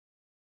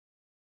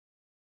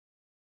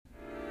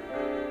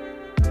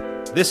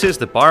This is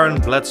the Byron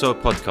Bledsoe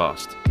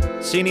Podcast,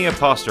 Senior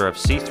Pastor of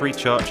C3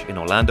 Church in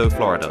Orlando,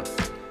 Florida.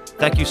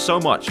 Thank you so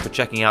much for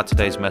checking out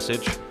today's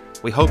message.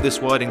 We hope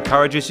this word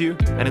encourages you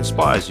and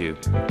inspires you.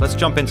 Let's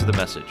jump into the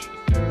message.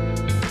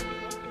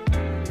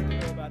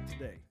 About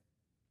today.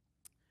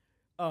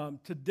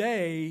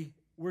 Today,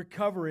 we're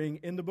covering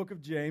in the book of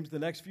James, the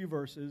next few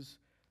verses,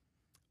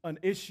 an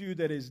issue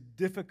that is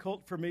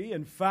difficult for me.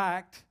 In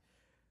fact,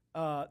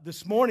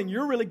 this morning,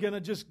 you're really going to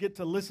just get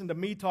to listen to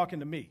me talking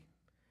to me.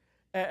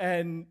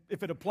 And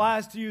if it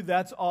applies to you,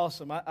 that's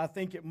awesome. I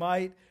think it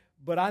might,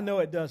 but I know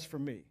it does for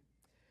me.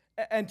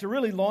 And to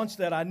really launch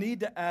that, I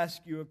need to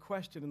ask you a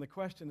question, and the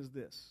question is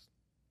this.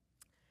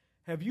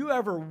 Have you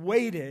ever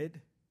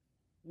waited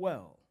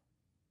well?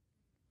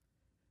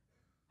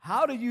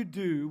 How do you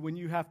do when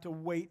you have to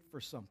wait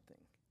for something?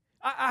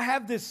 I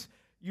have this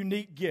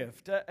unique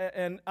gift,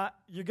 and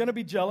you're going to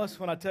be jealous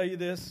when I tell you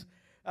this.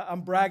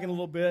 I'm bragging a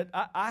little bit.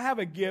 I have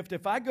a gift.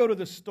 If I go to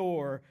the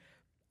store,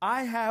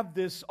 I have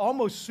this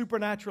almost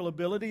supernatural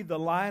ability. The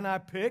line I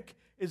pick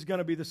is going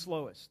to be the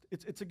slowest.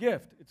 It's a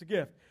gift. It's a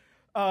gift.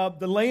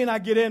 The lane I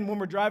get in when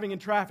we're driving in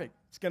traffic,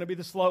 it's going to be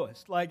the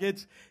slowest. Like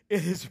it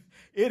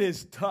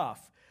is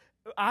tough.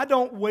 I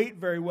don't wait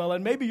very well,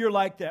 and maybe you're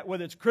like that.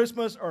 Whether it's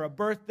Christmas or a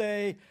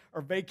birthday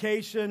or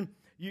vacation,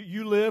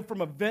 you live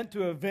from event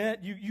to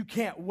event. You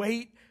can't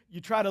wait.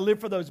 You try to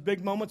live for those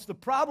big moments. The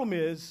problem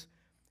is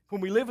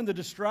when we live in the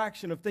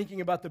distraction of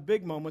thinking about the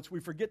big moments, we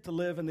forget to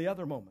live in the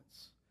other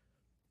moments.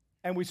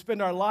 And we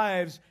spend our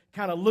lives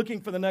kind of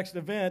looking for the next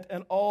event,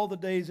 and all the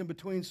days in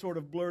between sort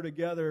of blur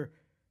together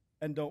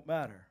and don't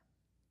matter.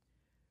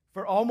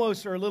 For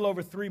almost or a little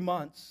over 3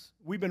 months,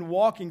 we've been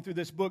walking through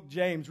this book,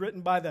 James,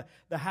 written by the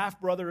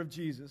half-brother of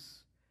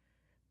Jesus.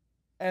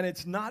 And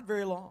it's not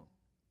very long.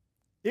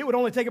 It would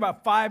only take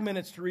about 5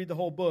 minutes to read the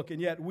whole book,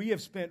 and yet we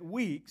have spent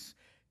weeks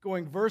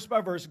going verse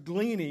by verse,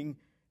 gleaning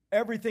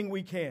everything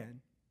we can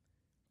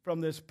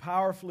from this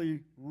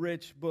powerfully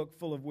rich book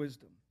full of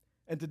wisdom.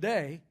 And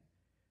today,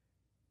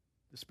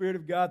 the Spirit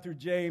of God through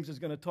James is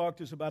going to talk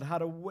to us about how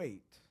to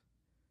wait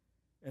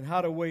and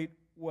how to wait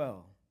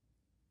well.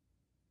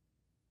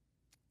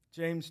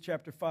 James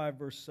chapter 5,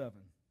 verse 7.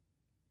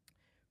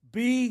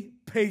 Be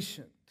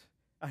patient.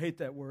 I hate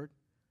that word.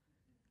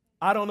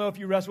 I don't know if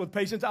you wrestle with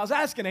patience. I was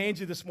asking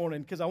Angie this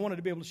morning because I wanted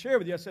to be able to share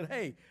with you. I said,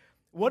 hey,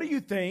 what do you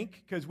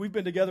think? Because we've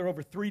been together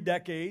over 3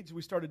 decades.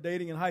 We started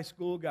dating in high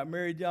school, got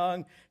married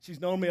young.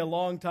 She's known me a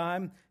long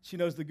time. She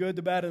knows the good,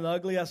 the bad, and the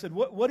ugly. I said,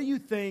 what do you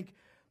think?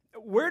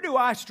 Where do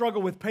I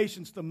struggle with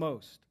patience the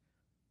most?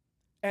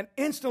 And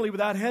instantly,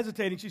 without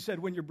hesitating, she said,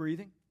 when you're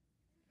breathing.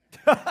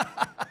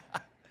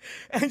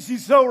 And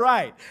she's so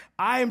right.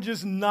 I am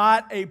just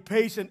not a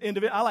patient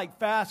individual. I like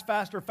fast,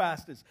 faster,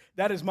 fastest.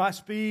 That is my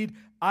speed.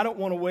 I don't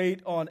want to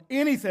wait on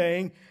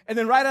anything. And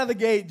then right out of the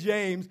gate,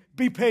 James,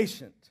 be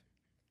patient.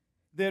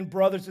 Then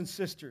brothers and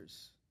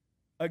sisters.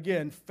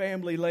 Again,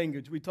 family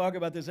language. We talk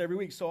about this every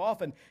week. So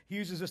often, he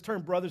uses this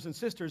term, brothers and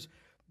sisters.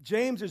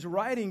 James is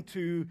writing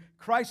to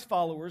Christ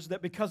followers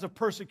that because of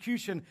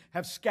persecution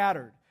have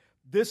scattered.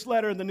 This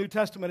letter in the New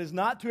Testament is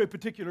not to a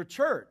particular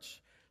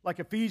church, like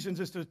Ephesians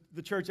is to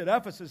the church at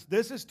Ephesus.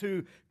 This is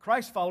to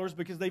Christ followers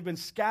because they've been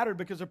scattered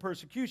because of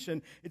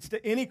persecution. It's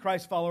to any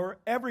Christ follower,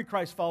 every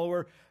Christ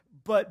follower.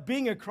 But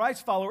being a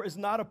Christ follower is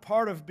not a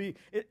part of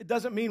it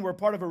doesn't mean we're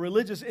part of a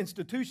religious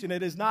institution.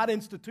 It is not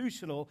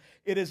institutional.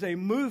 It is a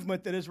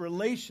movement that is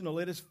relational.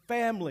 It is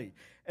family.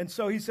 And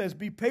so he says,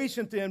 be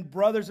patient then,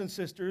 brothers and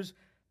sisters,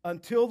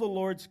 until the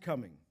Lord's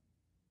coming.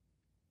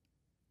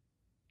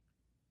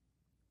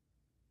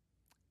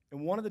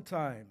 And one of the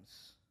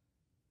times,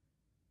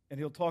 and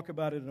he'll talk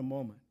about it in a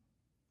moment,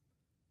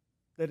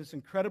 that it's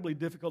incredibly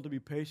difficult to be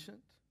patient,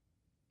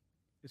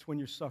 it's when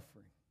you're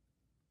suffering.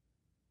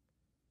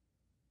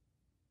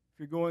 If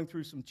you're going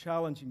through some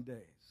challenging days,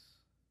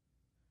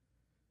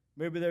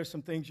 maybe there's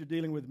some things you're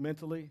dealing with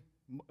mentally,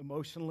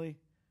 emotionally,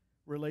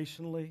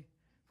 relationally.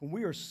 When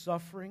we are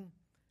suffering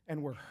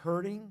and we're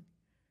hurting,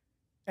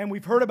 and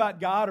we've heard about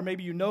God, or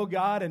maybe you know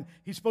God, and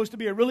He's supposed to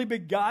be a really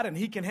big God, and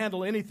He can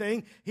handle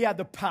anything. He had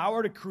the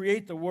power to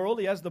create the world.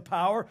 He has the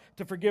power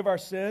to forgive our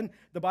sin.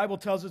 The Bible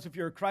tells us if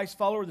you're a Christ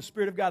follower, the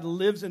Spirit of God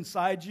lives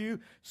inside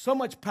you. So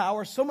much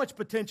power, so much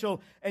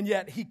potential, and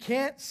yet He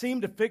can't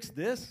seem to fix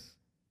this.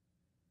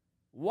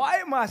 Why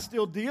am I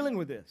still dealing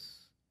with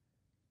this?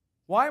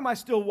 Why am I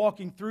still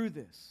walking through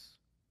this?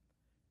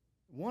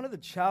 One of the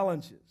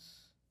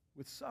challenges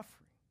with suffering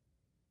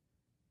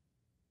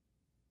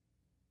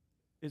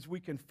is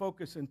we can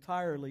focus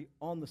entirely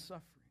on the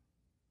suffering.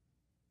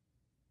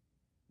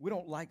 We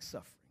don't like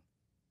suffering.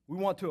 We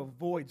want to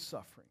avoid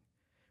suffering.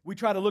 We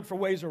try to look for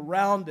ways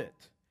around it.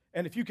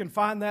 And if you can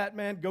find that,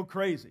 man, go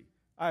crazy.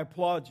 I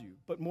applaud you.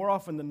 But more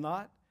often than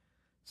not,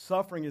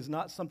 suffering is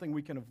not something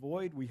we can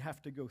avoid. We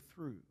have to go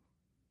through.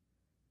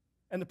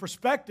 And the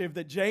perspective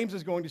that James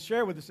is going to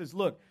share with us is,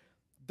 look,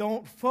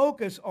 don't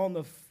focus on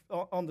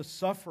the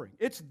suffering.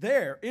 It's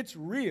there. It's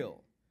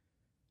real.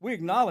 We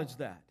acknowledge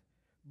that.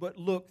 But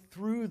look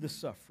through the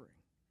suffering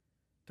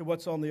to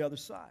what's on the other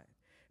side.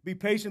 Be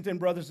patient then,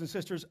 brothers and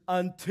sisters,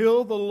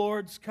 until the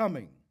Lord's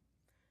coming.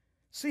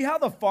 See how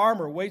the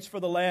farmer waits for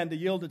the land to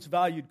yield its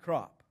valued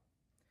crop,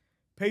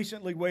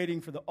 patiently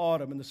waiting for the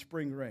autumn and the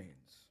spring rains.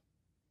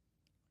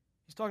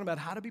 He's talking about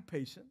how to be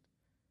patient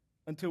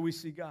until we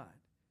see God,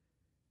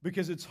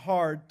 because it's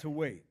hard to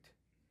wait.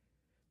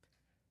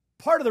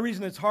 Part of the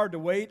reason it's hard to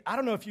wait, I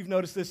don't know if you've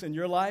noticed this in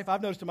your life.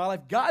 I've noticed in my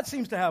life, God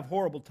seems to have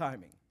horrible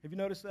timing. Have you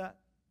noticed that?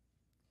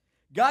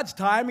 God's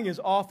timing is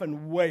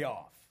often way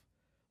off.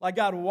 Like,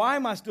 God, why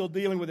am I still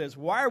dealing with this?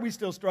 Why are we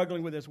still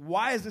struggling with this?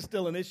 Why is this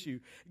still an issue?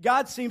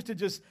 God seems to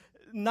just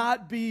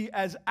not be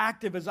as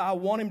active as I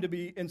want him to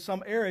be in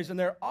some areas. And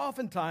there are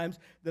often times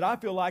that I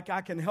feel like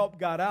I can help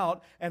God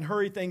out and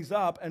hurry things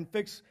up and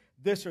fix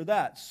this or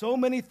that. So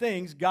many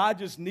things God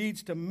just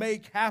needs to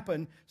make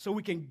happen so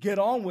we can get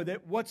on with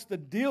it. What's the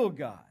deal,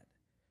 God?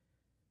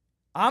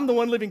 I'm the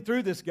one living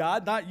through this,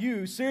 God, not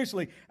you.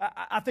 Seriously,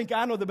 I think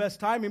I know the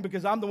best timing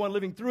because I'm the one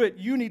living through it.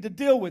 You need to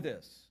deal with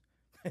this.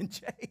 And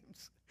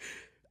James,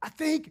 I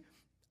think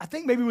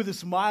maybe with a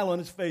smile on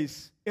his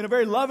face, in a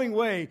very loving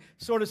way,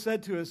 sort of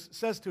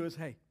says to us,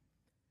 hey,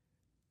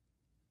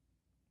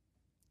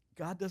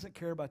 God doesn't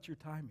care about your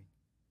timing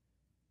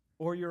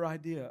or your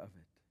idea of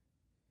it.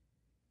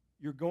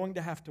 You're going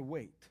to have to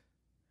wait.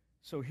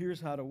 So here's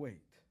how to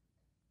wait.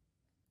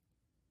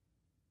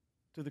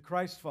 To the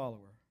Christ follower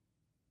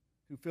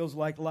who feels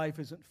like life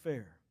isn't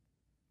fair,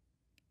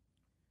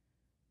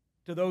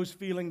 to those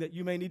feeling that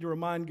you may need to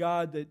remind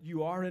God that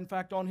you are, in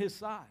fact, on his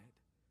side,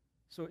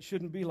 so it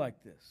shouldn't be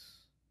like this.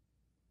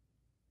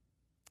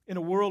 In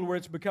a world where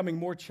it's becoming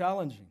more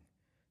challenging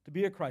to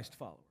be a Christ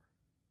follower,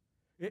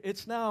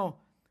 it's now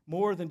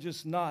more than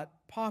just not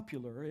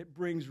popular. It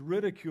brings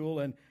ridicule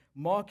and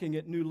mocking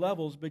at new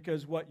levels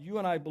because what you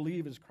and I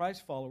believe as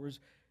Christ followers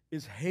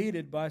is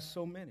hated by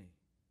so many.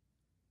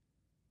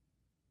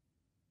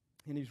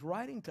 And he's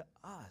writing to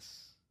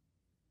us.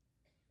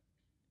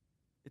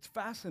 It's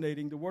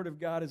fascinating. The Word of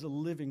God is a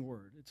living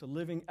Word. It's a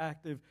living,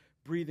 active,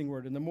 breathing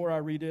Word. And the more I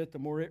read it, the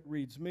more it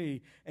reads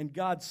me. And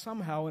God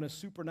somehow, in a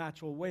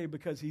supernatural way,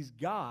 because he's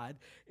God,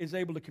 is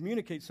able to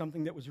communicate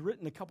something that was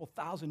written a couple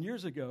thousand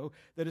years ago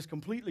that is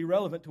completely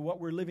relevant to what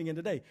we're living in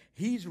today.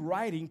 He's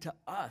writing to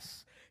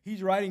us.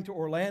 He's writing to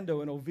Orlando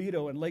and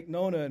Oviedo and Lake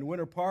Nona and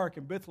Winter Park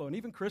and Bithlo and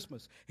even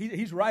Christmas.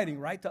 He's writing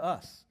right to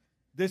us.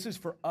 This is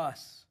for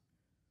us.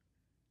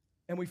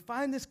 And we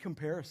find this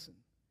comparison,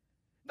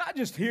 not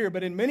just here,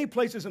 but in many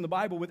places in the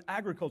Bible with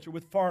agriculture,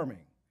 with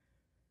farming.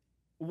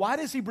 Why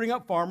does he bring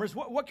up farmers?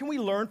 What can we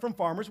learn from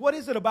farmers? What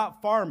is it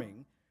about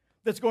farming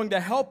that's going to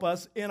help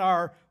us in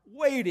our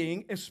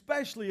waiting,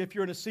 especially if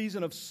you're in a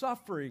season of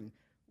suffering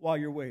while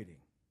you're waiting?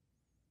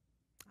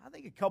 I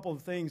think a couple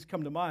of things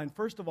come to mind.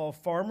 First of all,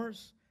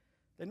 farmers,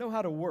 they know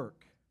how to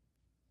work,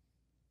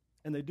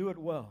 and they do it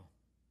well.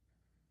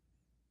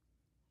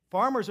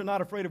 Farmers are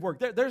not afraid of work.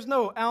 There's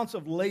no ounce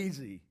of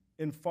lazy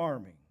in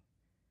farming.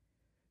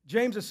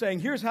 James is saying,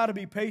 here's how to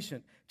be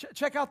patient.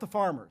 Check out the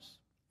farmers.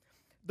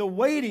 The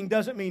waiting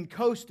doesn't mean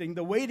coasting.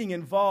 The waiting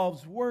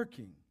involves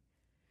working.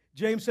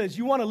 James says,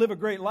 you want to live a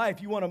great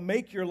life. You want to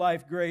make your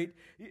life great.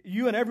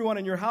 You and everyone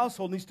in your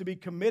household needs to be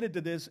committed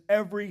to this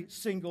every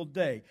single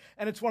day.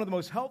 And it's one of the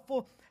most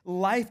helpful,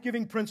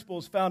 life-giving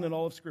principles found in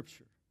all of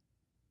Scripture.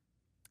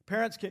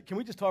 Parents, can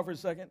we just talk for a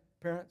second?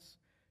 Parents,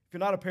 if you're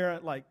not a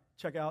parent,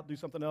 check out, do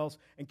something else.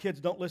 And kids,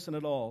 don't listen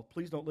at all.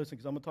 Please don't listen,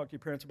 because I'm going to talk to your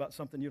parents about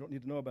something you don't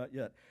need to know about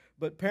yet.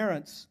 But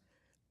parents,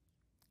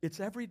 it's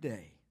every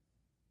day.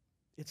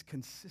 It's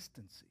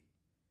consistency.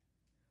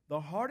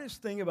 The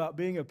hardest thing about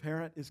being a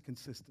parent is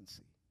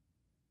consistency.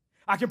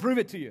 I can prove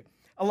it to you.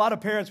 A lot of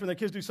parents, when their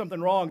kids do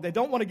something wrong, they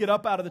don't want to get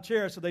up out of the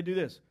chair, so they do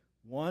this.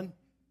 1,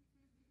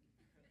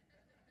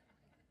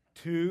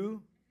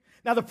 2.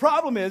 Now, the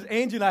problem is,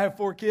 Angie and I have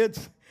 4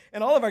 kids,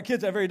 and all of our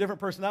kids have very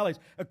different personalities.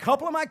 A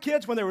couple of my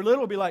kids, when they were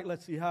little, would be like,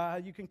 let's see how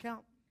you can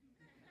count.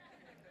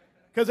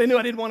 Because they knew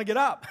I didn't want to get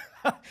up.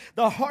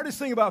 The hardest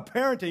thing about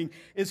parenting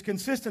is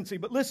consistency.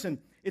 But listen,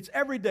 it's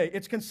every day.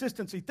 It's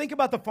consistency. Think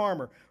about the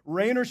farmer.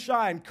 Rain or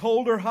shine,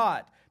 cold or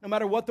hot. No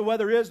matter what the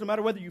weather is, no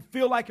matter whether you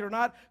feel like it or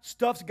not,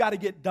 stuff's got to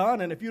get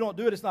done. And if you don't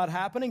do it, it's not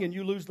happening and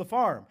you lose the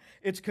farm.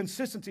 It's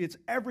consistency. It's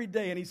every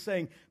day. And he's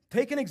saying,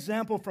 take an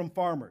example from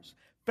farmers.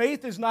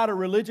 Faith is not a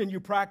religion you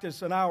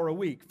practice an hour a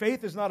week.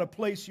 Faith is not a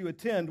place you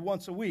attend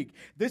once a week.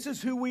 This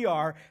is who we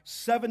are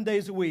 7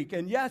 days a week.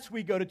 And yes,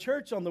 we go to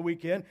church on the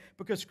weekend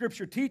because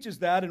Scripture teaches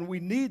that and we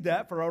need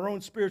that for our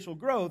own spiritual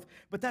growth.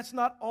 But that's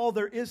not all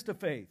there is to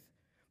faith.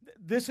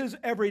 This is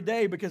every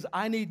day because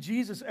I need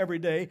Jesus every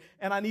day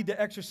and I need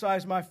to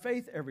exercise my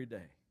faith every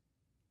day.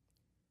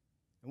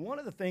 And one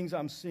of the things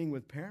I'm seeing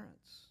with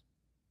parents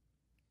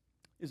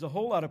is a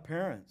whole lot of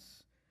parents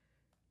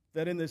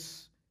that in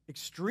this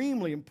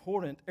extremely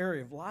important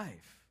area of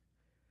life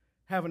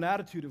have an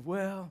attitude of,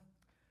 well,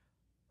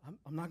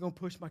 I'm not going to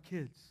push my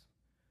kids.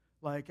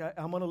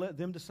 I'm going to let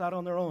them decide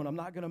on their own. I'm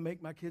not going to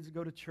make my kids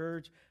go to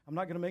church. I'm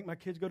not going to make my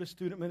kids go to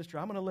student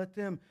ministry. I'm going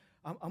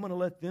to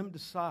let them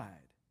decide.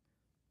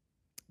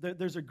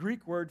 There's a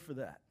Greek word for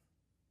that.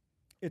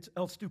 It's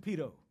el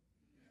stupido.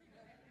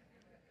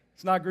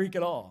 It's not Greek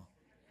at all.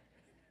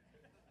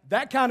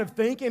 That kind of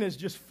thinking is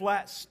just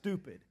flat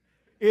stupid.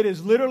 It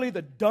is literally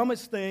the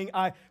dumbest thing.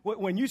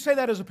 When you say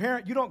that as a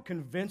parent, you don't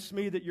convince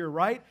me that you're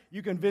right.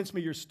 You convince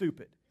me you're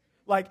stupid.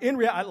 Like in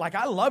reality, like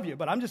I love you,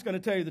 but I'm just going to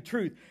tell you the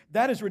truth.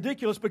 That is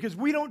ridiculous because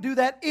we don't do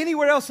that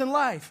anywhere else in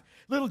life.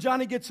 Little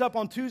Johnny gets up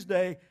on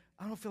Tuesday.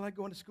 I don't feel like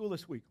going to school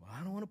this week. Well,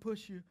 I don't want to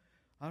push you.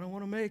 I don't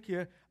want to make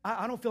you.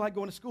 I don't feel like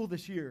going to school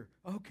this year.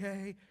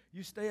 Okay,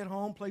 you stay at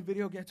home, play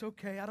video games.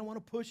 Okay, I don't want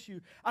to push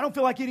you. I don't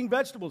feel like eating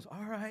vegetables.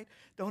 All right,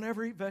 don't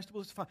ever eat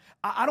vegetables. It's fine.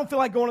 I don't feel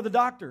like going to the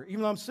doctor,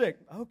 even though I'm sick.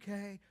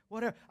 Okay,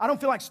 whatever. I don't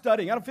feel like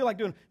studying. I don't feel like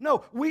doing.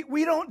 No,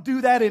 we don't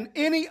do that in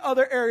any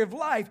other area of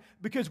life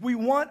because we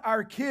want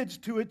our kids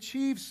to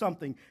achieve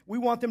something. We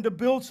want them to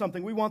build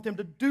something. We want them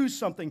to do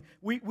something.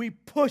 We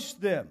push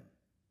them.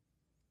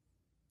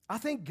 I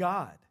thank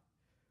God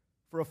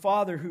for a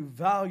father who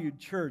valued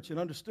church and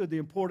understood the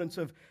importance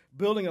of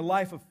building a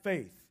life of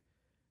faith.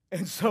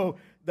 And so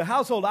the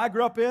household I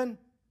grew up in,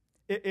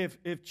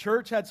 if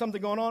church had something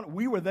going on,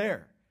 we were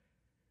there.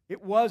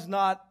 It was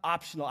not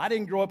optional. I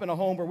didn't grow up in a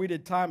home where we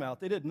did timeout.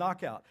 They did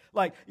knockout.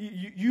 Like,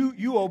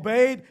 you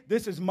obeyed.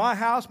 This is my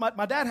house.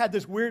 My dad had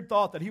this weird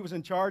thought that he was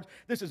in charge.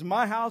 This is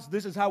my house.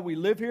 This is how we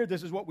live here.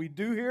 This is what we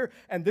do here.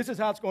 And this is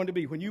how it's going to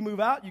be. When you move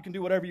out, you can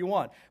do whatever you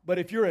want. But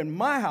if you're in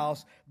my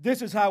house,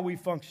 this is how we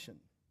function.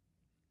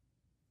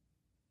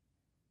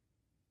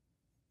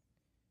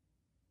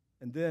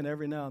 And then,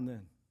 every now and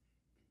then,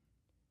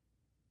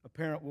 a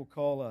parent will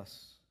call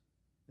us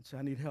and say,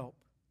 I need help.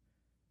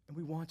 And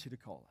we want you to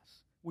call us.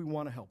 We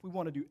want to help. We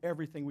want to do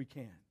everything we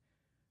can.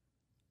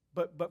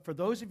 But for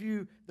those of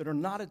you that are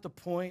not at the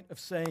point of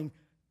saying,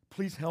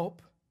 please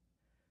help,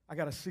 I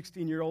got a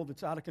 16-year-old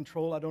that's out of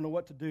control, I don't know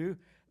what to do,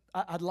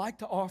 I'd like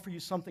to offer you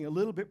something a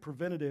little bit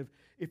preventative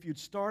if you'd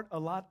start a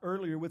lot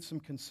earlier with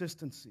some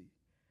consistency.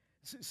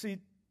 See,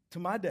 to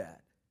my dad,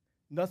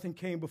 nothing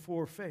came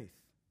before faith.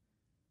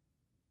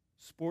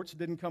 Sports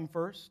didn't come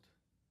first.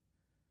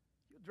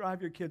 You'll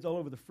drive your kids all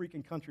over the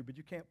freaking country, but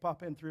you can't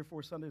pop in 3 or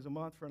 4 Sundays a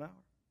month for an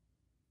hour.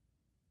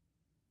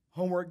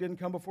 Homework didn't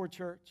come before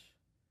church.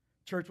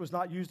 Church was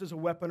not used as a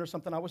weapon or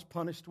something I was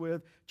punished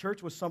with.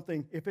 Church was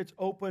something, if it's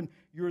open,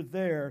 you're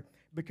there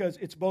because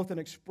it's both an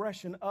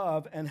expression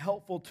of and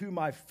helpful to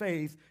my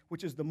faith,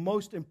 which is the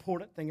most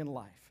important thing in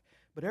life.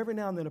 But every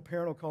now and then a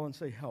parent will call and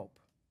say, help.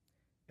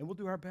 And we'll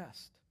do our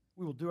best.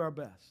 We will do our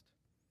best.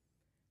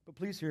 But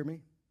please hear me.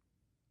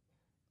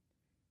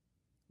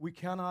 We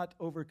cannot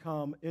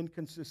overcome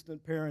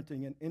inconsistent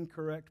parenting and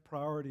incorrect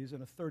priorities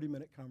in a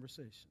 30-minute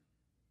conversation.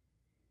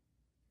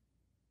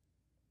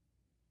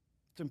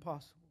 It's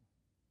impossible.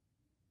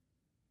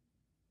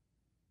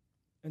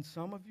 And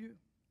some of you,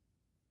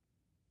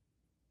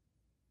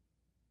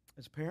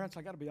 as parents,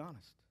 I got to be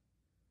honest.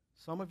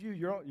 Some of you,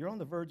 you're on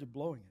the verge of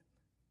blowing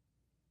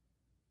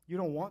it. You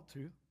don't want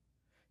to.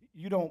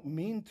 You don't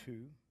mean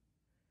to.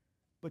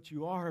 But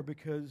you are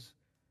because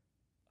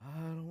I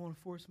don't want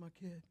to force my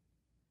kid.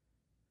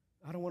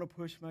 I don't want to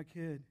push my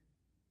kid.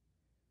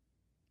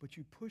 But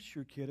you push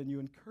your kid and you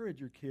encourage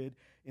your kid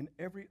in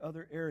every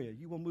other area.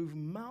 You will move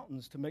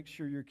mountains to make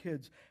sure your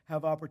kids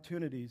have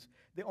opportunities.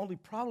 The only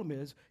problem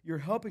is you're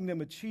helping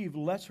them achieve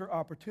lesser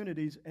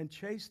opportunities and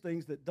chase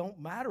things that don't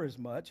matter as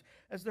much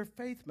as their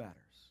faith matters.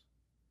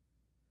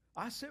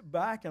 I sit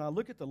back and I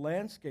look at the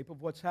landscape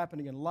of what's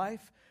happening in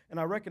life, and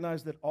I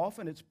recognize that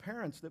often it's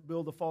parents that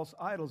build the false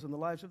idols in the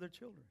lives of their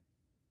children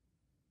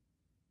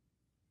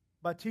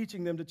by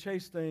teaching them to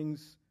chase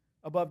things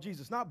above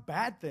Jesus. Not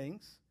bad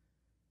things,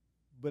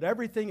 but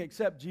everything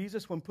except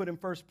Jesus, when put in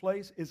first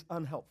place, is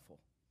unhelpful.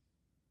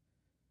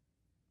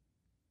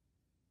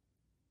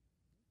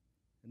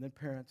 And then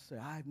parents say,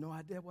 I have no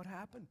idea what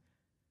happened.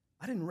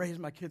 I didn't raise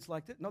my kids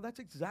like that. No, that's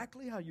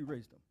exactly how you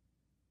raised them.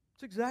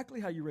 It's exactly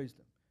how you raised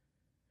them.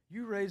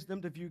 You raised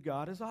them to view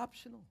God as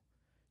optional.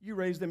 You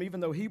raised them,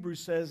 even though Hebrews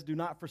says, do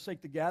not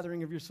forsake the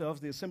gathering of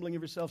yourselves, the assembling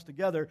of yourselves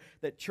together,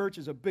 that church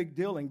is a big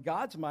deal. In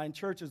God's mind,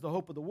 church is the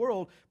hope of the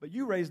world, but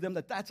you raised them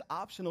that that's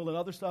optional and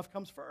other stuff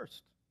comes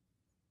first.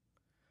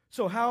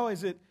 So how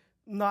is it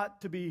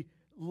not to be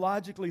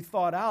logically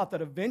thought out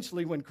that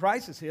eventually when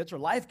crisis hits or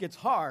life gets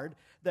hard,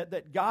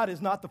 that God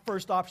is not the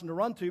first option to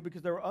run to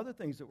because there were other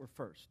things that were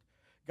first?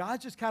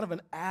 God's just kind of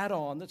an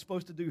add-on that's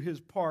supposed to do his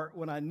part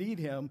when I need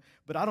him,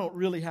 but I don't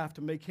really have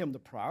to make him the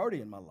priority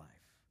in my life.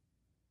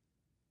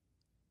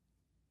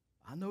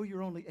 I know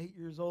you're only 8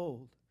 years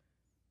old,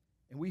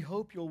 and we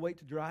hope you'll wait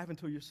to drive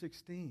until you're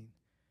 16.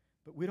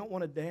 But we don't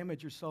want to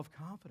damage your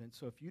self-confidence.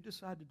 So if you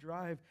decide to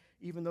drive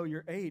even though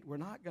you're 8, we're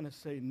not going to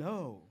say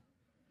no.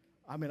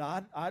 I mean,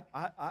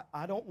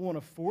 I don't want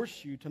to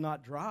force you to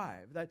not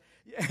drive.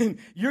 And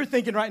you're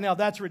thinking right now,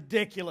 that's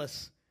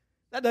ridiculous.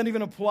 That doesn't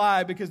even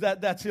apply because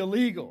that's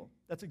illegal.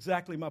 That's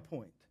exactly my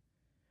point.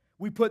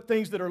 We put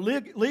things that are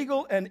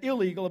legal and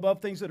illegal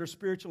above things that are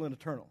spiritual and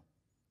eternal.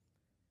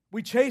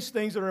 We chase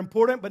things that are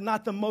important, but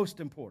not the most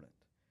important.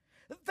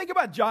 Think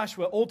about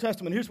Joshua, Old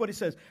Testament. Here's what he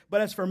says.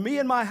 But as for me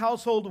and my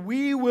household,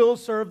 we will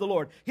serve the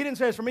Lord. He didn't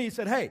say as for me. He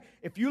said, hey,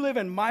 if you live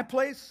in my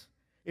place,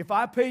 if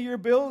I pay your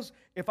bills,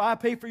 if I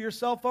pay for your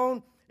cell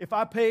phone, If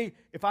I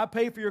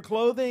pay for your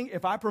clothing,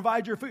 if I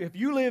provide your food, if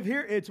you live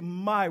here, it's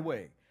my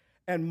way.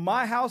 And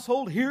my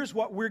household, here's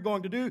what we're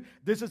going to do.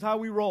 This is how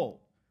we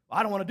roll.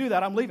 I don't want to do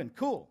that. I'm leaving.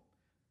 Cool.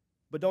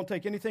 But don't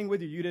take anything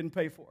with you you didn't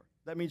pay for.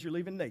 That means you're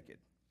leaving naked.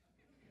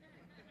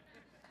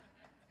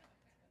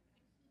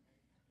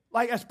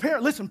 Like as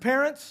parents, listen,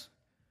 parents,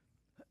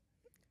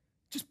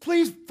 just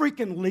please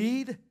freaking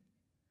lead.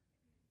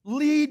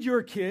 Lead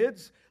your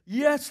kids.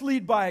 Yes,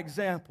 lead by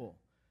example.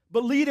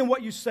 But lead in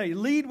what you say.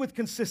 Lead with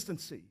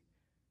consistency.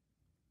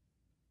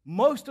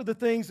 Most of the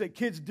things that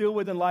kids deal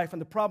with in life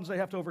and the problems they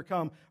have to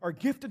overcome are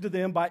gifted to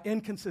them by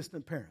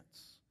inconsistent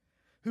parents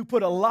who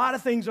put a lot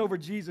of things over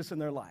Jesus in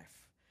their life.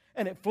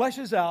 And it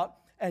fleshes out,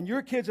 and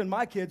your kids and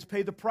my kids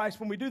pay the price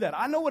when we do that.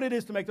 I know what it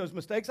is to make those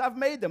mistakes. I've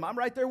made them. I'm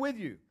right there with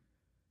you.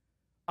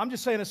 I'm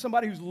just saying, as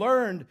somebody who's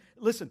learned,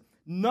 listen,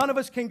 none of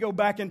us can go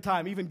back in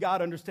time. Even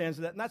God understands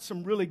that. And that's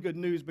some really good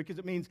news because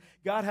it means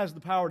God has the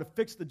power to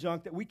fix the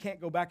junk that we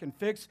can't go back and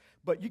fix.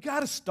 But you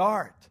got to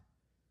start.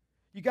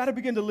 You got to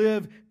begin to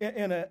live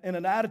in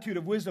an attitude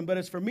of wisdom. But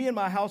as for me and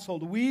my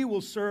household, we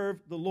will serve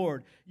the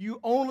Lord. You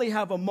only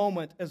have a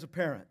moment as a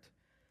parent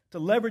to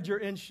leverage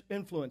your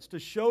influence, to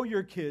show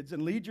your kids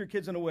and lead your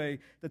kids in a way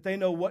that they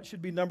know what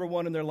should be number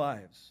one in their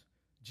lives.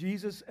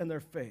 Jesus and their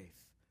faith.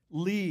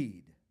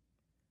 Lead.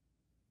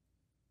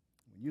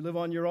 When you live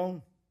on your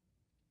own,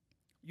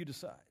 you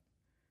decide.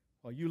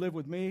 While you live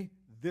with me,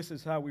 this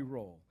is how we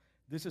roll.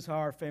 This is how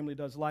our family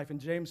does life. And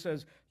James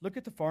says, look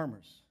at the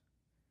farmers.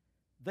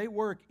 They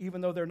work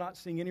even though they're not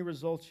seeing any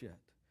results yet.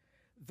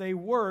 They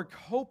work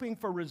hoping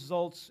for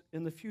results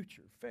in the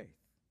future, faith.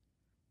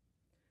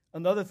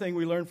 Another thing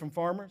we learn from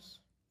farmers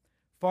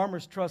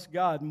trust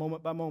God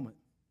moment by moment.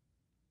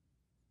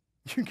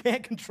 You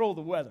can't control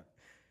the weather.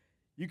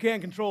 You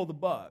can't control the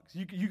bugs.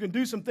 You can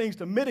do some things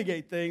to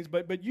mitigate things,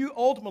 but you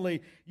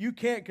ultimately, you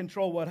can't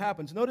control what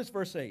happens. Notice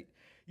verse 8.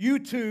 You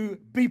too,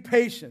 be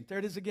patient. There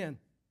it is again.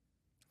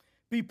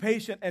 Be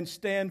patient and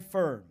stand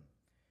firm,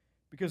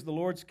 because the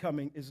Lord's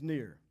coming is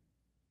near.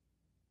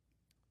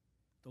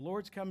 The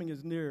Lord's coming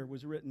is near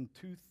was written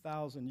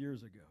 2,000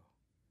 years ago.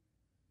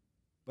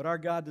 But our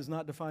God does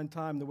not define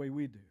time the way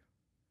we do.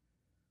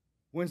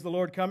 When's the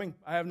Lord coming?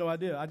 I have no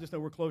idea. I just know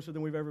we're closer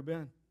than we've ever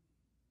been.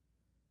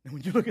 And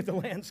when you look at the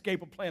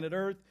landscape of planet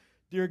Earth,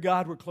 dear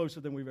God, we're closer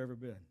than we've ever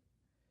been.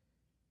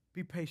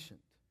 Be patient.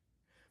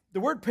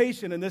 The word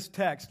patient in this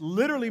text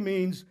literally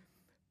means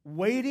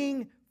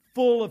waiting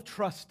full of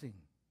trusting.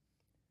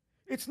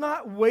 It's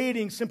not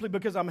waiting simply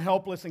because I'm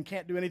helpless and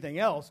can't do anything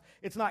else.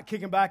 It's not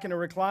kicking back in a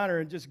recliner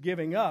and just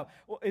giving up.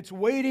 Well, it's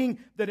waiting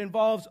that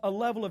involves a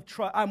level of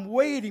trust. I'm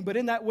waiting, but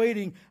in that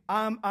waiting,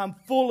 I'm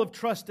full of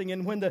trusting.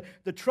 And when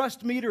the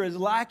trust meter is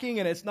lacking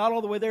and it's not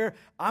all the way there,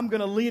 I'm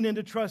going to lean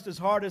into trust as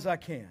hard as I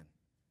can.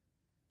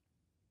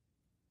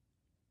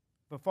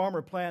 If a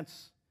farmer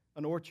plants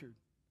an orchard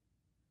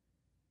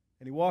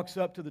and he walks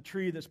up to the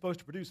tree that's supposed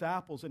to produce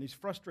apples and he's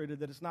frustrated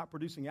that it's not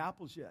producing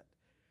apples yet,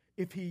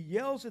 if he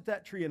yells at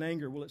that tree in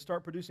anger, will it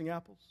start producing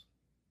apples?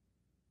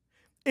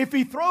 If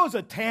he throws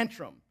a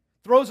tantrum,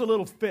 throws a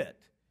little fit,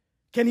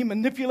 can he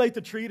manipulate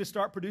the tree to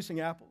start producing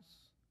apples?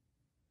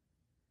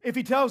 If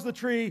he tells the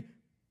tree,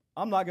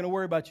 I'm not going to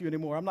worry about you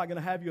anymore, I'm not going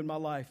to have you in my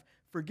life,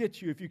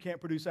 forget you if you can't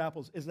produce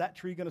apples, is that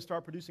tree going to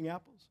start producing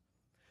apples?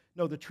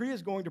 No, the tree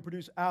is going to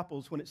produce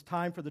apples when it's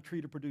time for the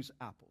tree to produce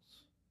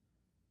apples.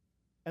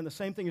 And the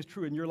same thing is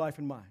true in your life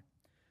and mine.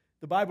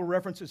 The Bible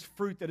references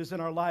fruit that is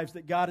in our lives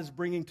that God is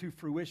bringing to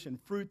fruition,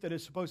 fruit that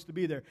is supposed to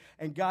be there,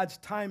 and God's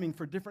timing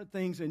for different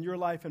things in your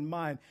life and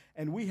mine.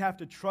 And we have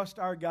to trust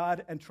our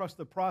God and trust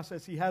the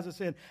process He has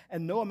us in.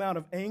 And no amount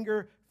of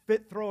anger,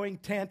 fit-throwing,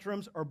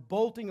 tantrums, or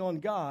bolting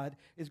on God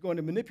is going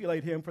to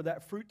manipulate Him for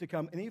that fruit to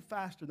come any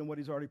faster than what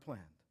He's already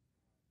planned.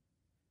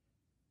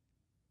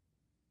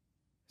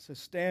 It says,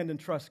 stand and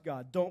trust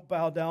God. Don't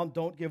bow down.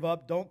 Don't give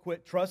up. Don't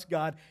quit. Trust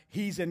God.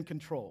 He's in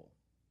control.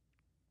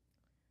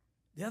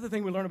 The other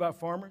thing we learn about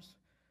farmers,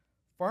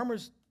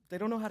 they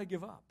don't know how to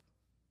give up.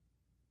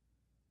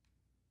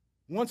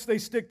 Once they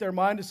stick their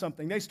mind to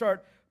something, they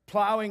start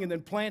plowing and then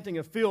planting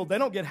a field. They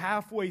don't get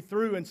halfway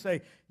through and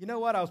say, you know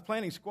what, I was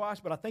planting squash,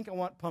 but I think I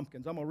want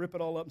pumpkins. I'm going to rip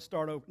it all up and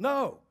start over.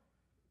 No.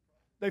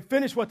 They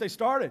finish what they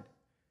started.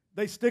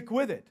 They stick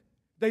with it.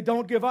 They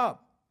don't give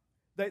up.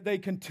 They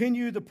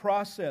continue the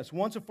process.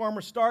 Once a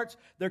farmer starts,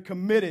 they're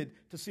committed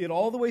to see it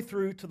all the way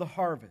through to the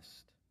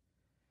harvest.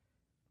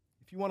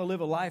 If you want to live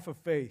a life of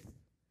faith,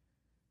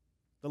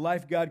 the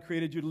life God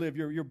created you to live,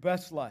 your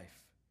best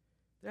life,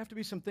 there have to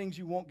be some things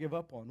you won't give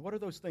up on. What are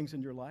those things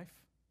in your life?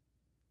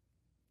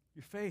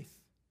 Your faith.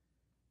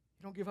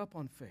 You don't give up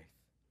on faith.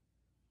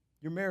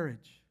 Your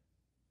marriage.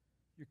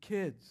 Your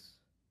kids.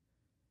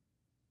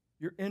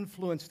 Your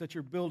influence that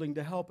you're building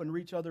to help and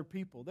reach other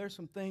people. There's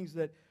some things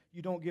that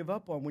you don't give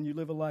up on when you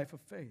live a life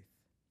of faith.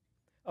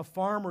 A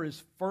farmer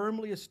is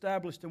firmly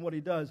established in what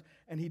he does,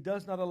 and he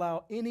does not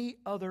allow any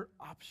other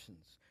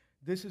options.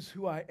 This is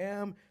who I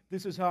am.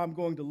 This is how I'm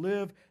going to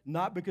live,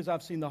 not because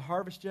I've seen the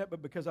harvest yet,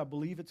 but because I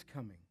believe it's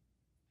coming.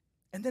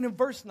 And then in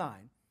verse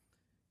 9,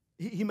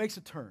 he makes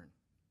a turn.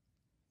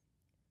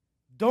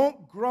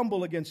 Don't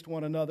grumble against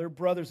one another,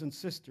 brothers and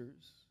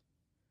sisters,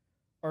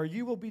 or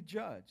you will be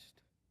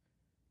judged.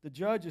 The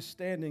judge is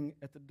standing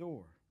at the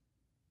door.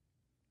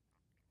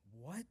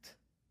 What?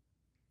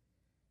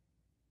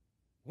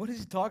 What is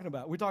he talking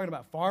about? We're talking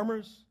about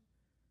farmers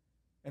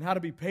and how to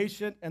be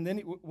patient. And then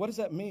what does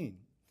that mean?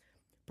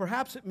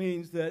 Perhaps it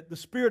means that the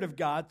Spirit of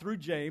God, through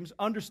James,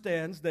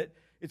 understands that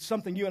it's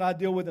something you and I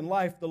deal with in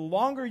life. The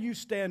longer you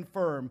stand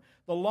firm,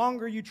 the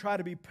longer you try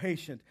to be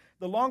patient,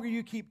 the longer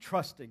you keep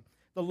trusting,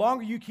 the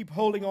longer you keep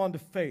holding on to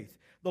faith,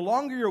 the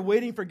longer you're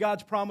waiting for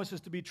God's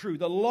promises to be true,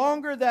 the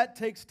longer that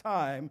takes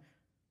time,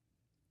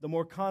 the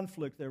more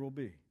conflict there will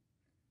be.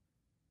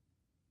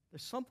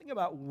 There's something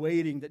about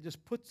waiting that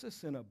just puts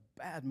us in a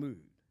bad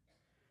mood.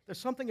 There's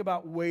something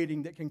about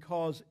waiting that can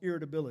cause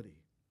irritability.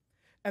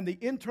 And the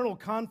internal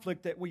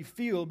conflict that we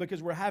feel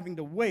because we're having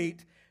to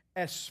wait,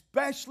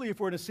 especially if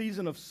we're in a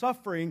season of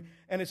suffering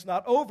and it's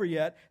not over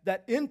yet,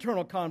 that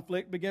internal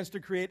conflict begins to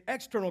create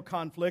external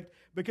conflict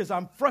because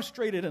I'm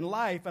frustrated in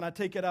life and I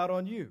take it out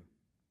on you.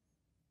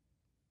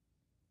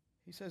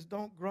 He says,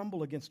 don't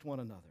grumble against one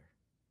another.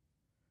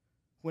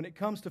 When it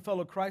comes to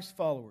fellow Christ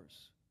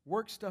followers,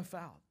 work stuff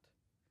out.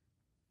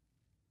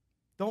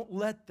 Don't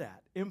let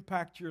that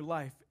impact your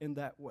life in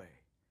that way.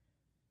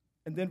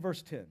 And then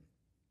verse 10,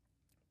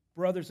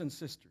 brothers and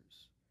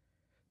sisters.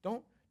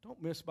 Don't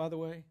miss, by the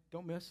way,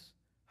 don't miss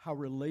how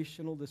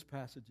relational this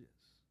passage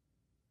is.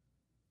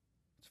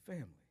 It's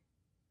family.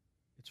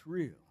 It's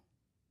real.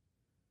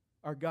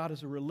 Our God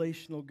is a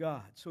relational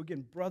God. So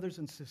again, brothers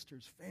and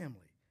sisters, family.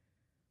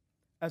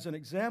 As an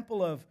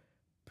example of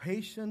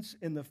patience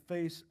in the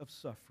face of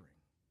suffering,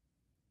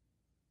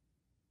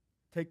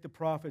 take the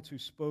prophets who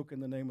spoke in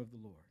the name of the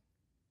Lord.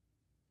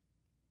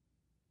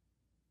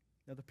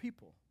 Now, the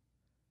people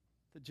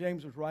that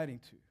James was writing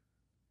to,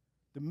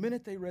 the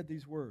minute they read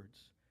these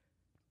words,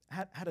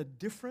 had a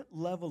different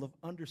level of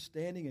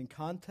understanding and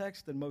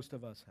context than most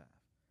of us have.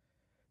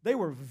 They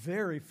were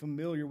very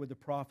familiar with the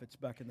prophets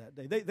back in that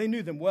day. They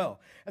knew them well.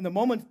 And the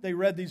moment they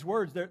read these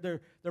words,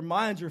 their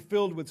minds are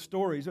filled with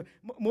stories.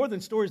 More than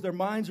stories, their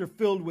minds are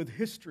filled with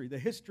history, the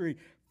history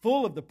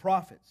full of the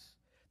prophets.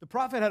 The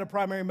prophet had a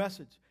primary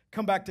message: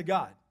 come back to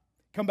God,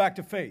 come back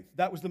to faith.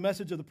 That was the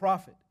message of the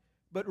prophet.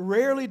 But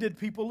rarely did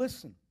people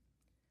listen.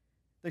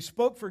 They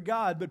spoke for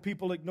God, but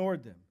people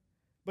ignored them.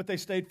 But they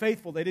stayed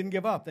faithful. They didn't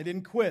give up. They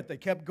didn't quit. They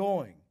kept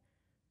going.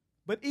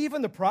 But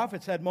even the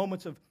prophets had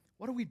moments of,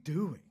 what are we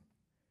doing?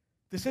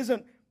 This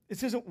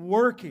isn't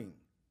working.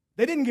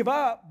 They didn't give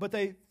up, but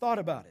they thought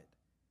about it.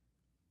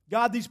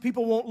 God, these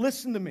people won't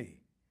listen to me.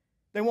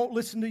 They won't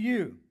listen to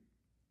you.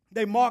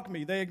 They mock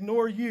me. They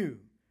ignore you.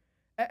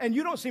 And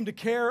you don't seem to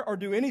care or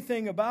do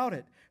anything about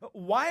it.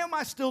 Why am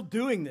I still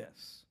doing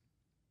this?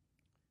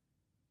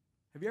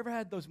 Have you ever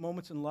had those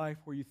moments in life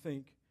where you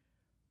think,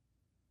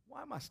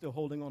 why am I still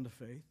holding on to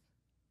faith?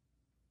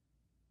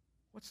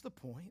 What's the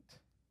point?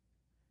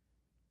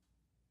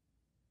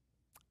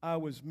 I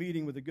was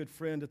meeting with a good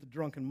friend at the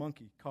Drunken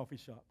Monkey coffee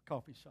shop.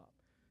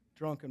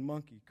 Drunken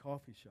Monkey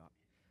coffee shop.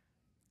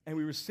 And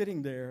we were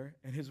sitting there,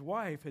 and his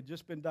wife had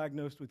just been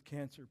diagnosed with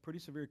cancer, pretty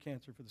severe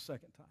cancer for the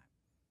second time.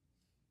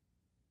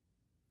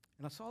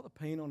 And I saw the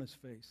pain on his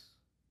face.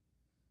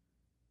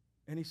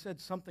 And he said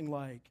something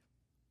like,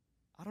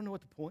 I don't know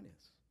what the point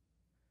is.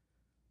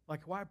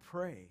 Like, why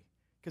pray?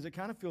 Because it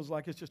kind of feels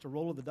like it's just a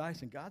roll of the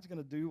dice, and God's going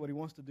to do what he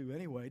wants to do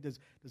anyway. Does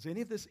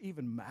any of this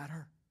even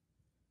matter?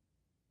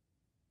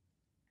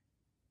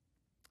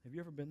 Have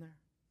you ever been there?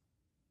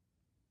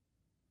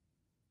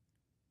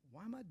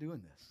 Why am I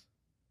doing this?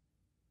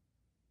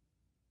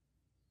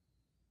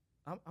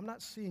 I'm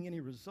not seeing any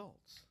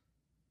results.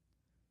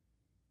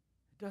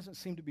 It doesn't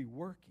seem to be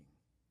working.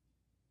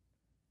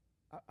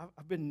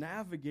 I've been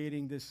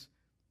navigating this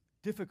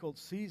difficult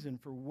season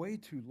for way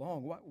too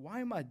long. Why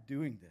am I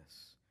doing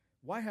this?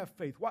 Why have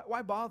faith?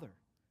 Why bother?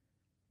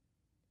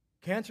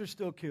 Cancer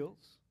still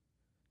kills.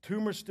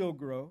 Tumors still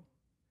grow.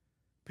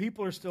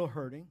 People are still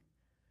hurting.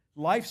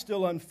 Life's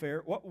still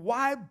unfair.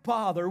 Why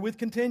bother with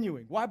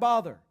continuing? Why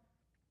bother?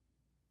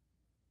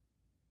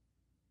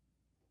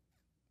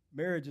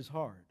 Marriage is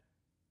hard.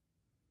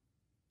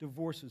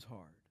 Divorce is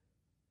hard.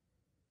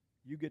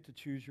 You get to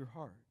choose your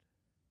heart.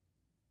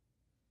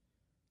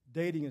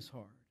 Dating is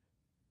hard.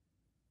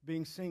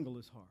 Being single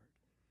is hard.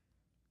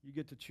 You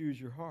get to choose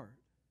your heart.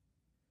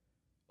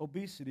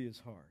 Obesity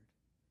is hard.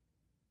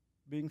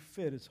 Being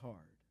fit is hard.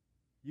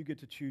 You get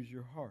to choose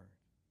your heart.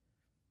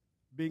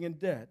 Being in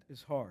debt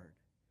is hard.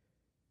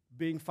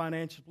 Being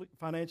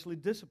financially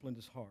disciplined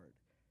is hard.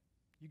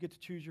 You get to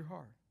choose your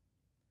heart.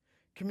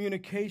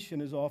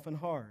 Communication is often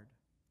hard.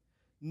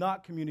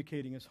 Not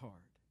communicating is hard.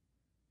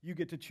 You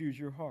get to choose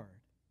your heart.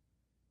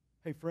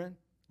 Hey, friend,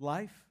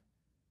 life,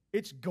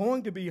 it's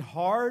going to be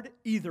hard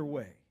either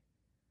way.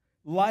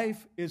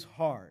 Life is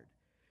hard.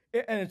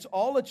 And it's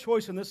all a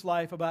choice in this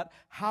life about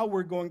how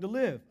we're going to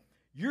live.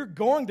 You're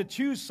going to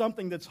choose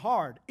something that's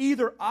hard.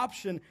 Either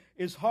option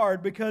is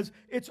hard because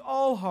it's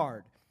all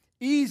hard.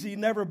 Easy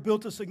never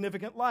built a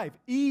significant life.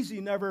 Easy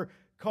never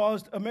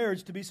caused a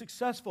marriage to be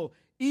successful.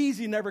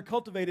 easy never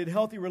cultivated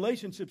healthy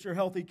relationships or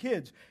healthy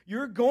kids.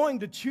 You're going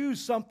to choose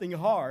something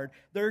hard.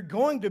 There are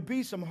going to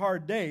be some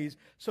hard days.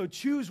 So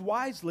choose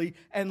wisely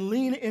and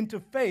lean into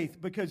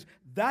faith, because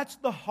that's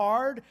the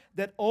hard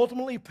that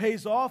ultimately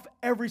pays off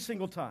every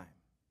single time.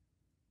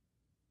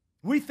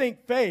 We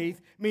think faith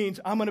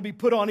means I'm going to be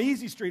put on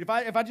easy street.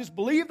 If I just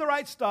believe the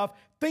right stuff,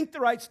 think the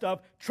right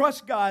stuff,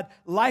 trust God,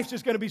 life's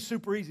just going to be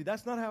super easy.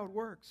 That's not how it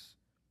works.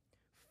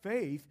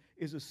 Faith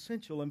is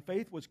essential, and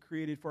faith was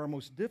created for our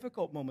most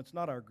difficult moments,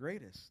 not our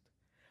greatest.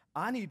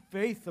 I need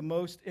faith the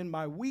most in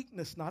my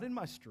weakness, not in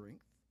my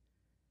strength.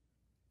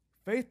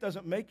 Faith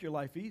doesn't make your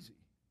life easy.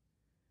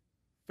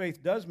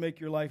 Faith does make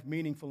your life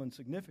meaningful and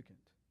significant,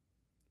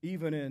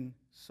 even in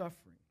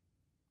suffering.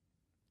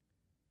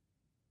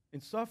 In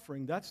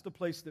suffering, that's the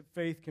place that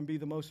faith can be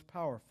the most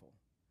powerful.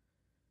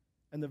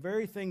 And the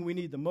very thing we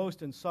need the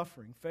most in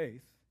suffering,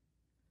 faith,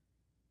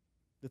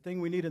 the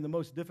thing we need in the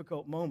most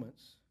difficult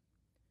moments,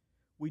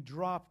 we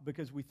drop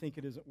because we think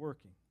it isn't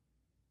working.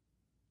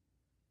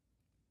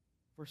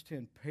 Verse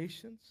 10,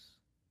 patience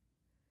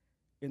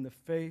in the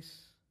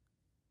face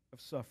of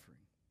suffering.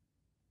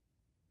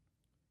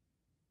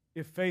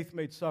 If faith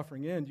made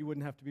suffering end, you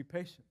wouldn't have to be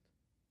patient.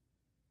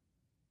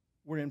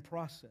 We're in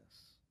process.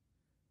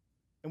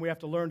 And we have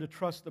to learn to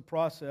trust the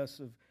process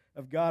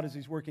of God as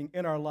He's working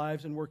in our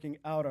lives and working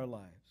out our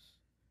lives.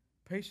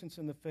 Patience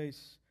in the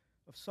face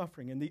of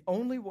suffering. And the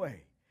only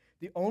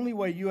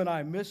way you and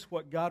I miss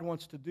what God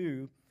wants to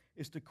do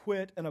is to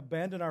quit and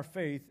abandon our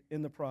faith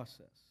in the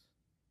process.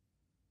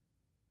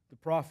 The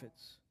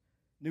prophets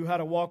knew how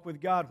to walk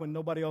with God when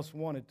nobody else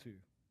wanted to.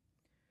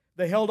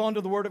 They held on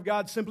to the Word of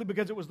God simply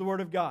because it was the Word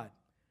of God.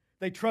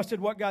 They trusted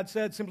what God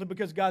said simply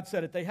because God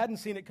said it. They hadn't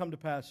seen it come to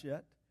pass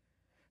yet.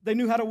 They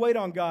knew how to wait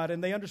on God,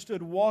 and they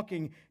understood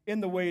walking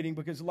in the waiting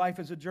because life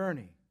is a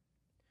journey.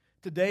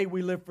 Today,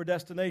 we live for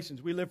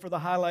destinations. We live for the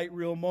highlight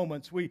reel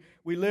moments. We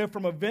live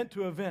from event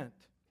to event.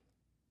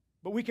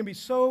 But we can be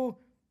so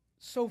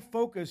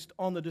focused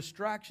on the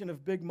distraction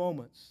of big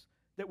moments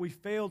that we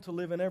fail to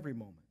live in every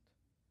moment.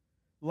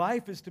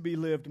 Life is to be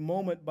lived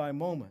moment by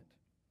moment.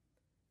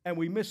 And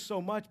we miss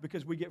so much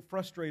because we get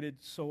frustrated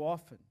so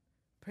often.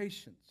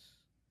 Patience.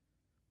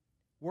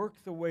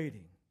 Work the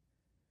waiting.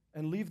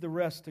 And leave the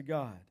rest to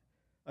God.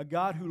 A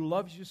God who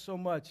loves you so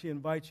much, He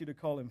invites you to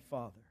call Him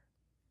Father.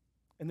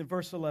 And then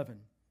verse 11.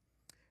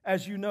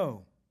 As you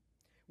know,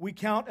 we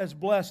count as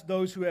blessed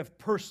those who have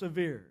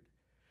persevered,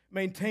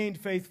 maintained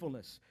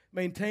faithfulness,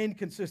 maintained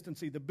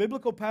consistency. The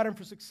biblical pattern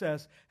for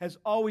success has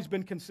always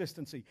been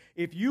consistency.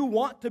 If you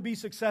want to be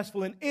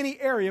successful in any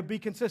area, be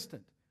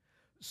consistent.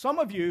 Some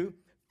of you,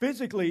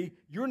 physically,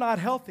 you're not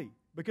healthy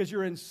because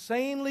you're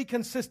insanely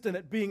consistent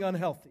at being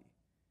unhealthy.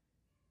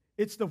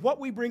 It's what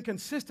we bring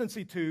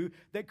consistency to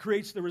that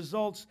creates the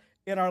results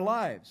in our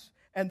lives.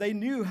 And they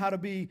knew how to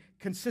be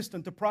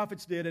consistent. The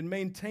prophets did and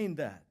maintained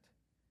that.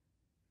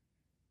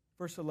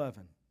 Verse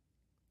 11.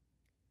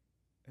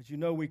 As you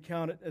know, we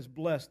count it as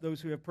blessed,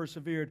 those who have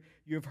persevered.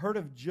 You have heard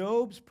of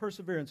Job's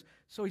perseverance.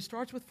 So he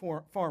starts with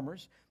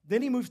farmers.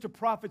 Then he moves to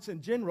prophets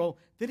in general.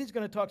 Then he's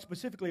going to talk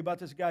specifically about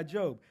this guy,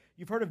 Job.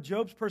 You've heard of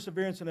Job's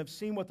perseverance and have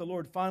seen what the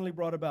Lord finally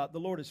brought about. The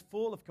Lord is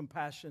full of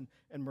compassion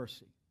and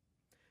mercy.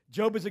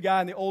 Job is a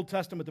guy in the Old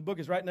Testament. The book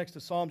is right next to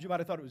Psalms. You might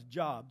have thought it was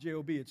Job,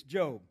 J-O-B. It's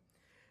Job.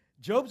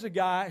 Job's a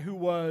guy who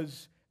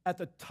was at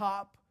the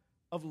top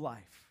of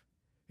life.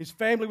 His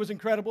family was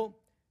incredible,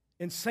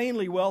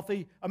 insanely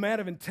wealthy, a man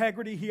of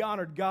integrity. He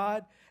honored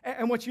God.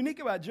 And what's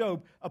unique about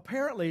Job,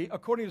 apparently,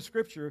 according to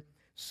Scripture,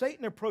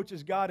 Satan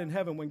approaches God in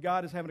heaven when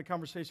God is having a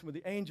conversation with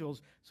the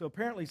angels. So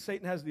apparently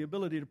Satan has the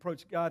ability to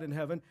approach God in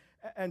heaven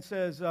and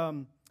says,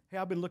 hey,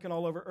 I've been looking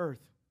all over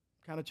earth,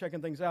 kind of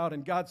checking things out.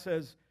 And God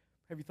says,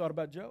 have you thought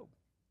about Job?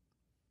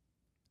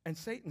 And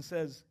Satan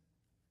says,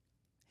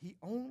 he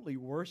only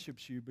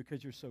worships you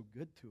because you're so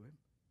good to him.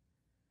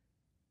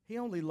 He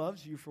only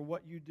loves you for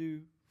what you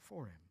do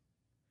for him.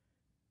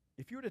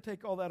 If you were to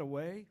take all that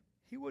away,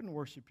 he wouldn't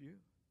worship you.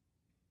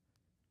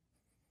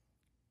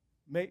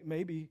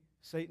 Maybe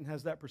Satan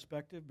has that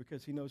perspective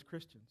because he knows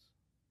Christians.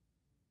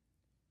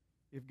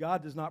 If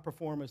God does not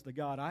perform as the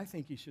God I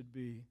think he should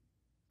be,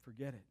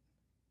 forget it.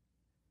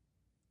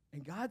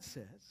 And God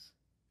says,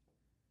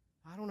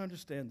 I don't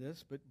understand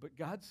this, but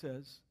God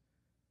says,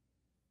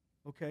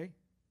 okay,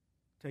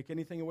 take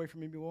anything away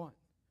from him you want.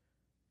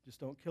 Just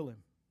don't kill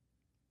him.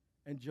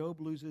 And Job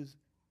loses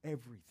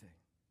everything.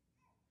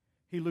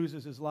 He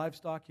loses his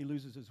livestock. He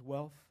loses his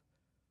wealth.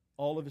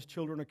 All of his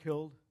children are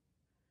killed.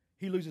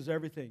 He loses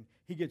everything.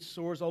 He gets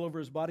sores all over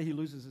his body. He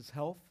loses his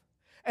health.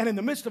 And in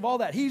the midst of all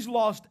that, he's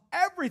lost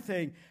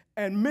everything.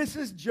 And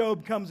Mrs.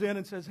 Job comes in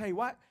and says, hey,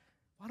 why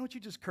don't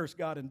you just curse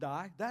God and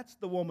die? That's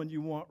the woman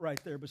you want right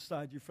there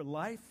beside you for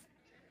life.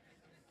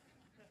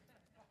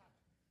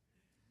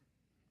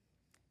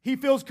 He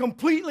feels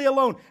completely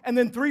alone. And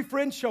then 3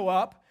 friends show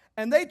up,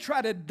 and they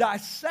try to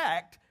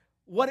dissect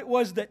what it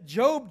was that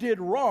Job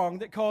did wrong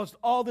that caused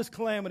all this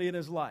calamity in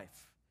his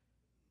life.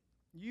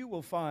 You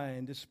will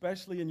find,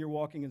 especially in your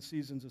walking in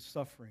seasons of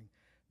suffering,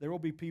 there will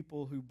be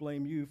people who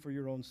blame you for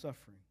your own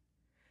suffering.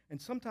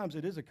 And sometimes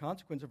it is a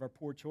consequence of our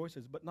poor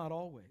choices, but not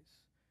always.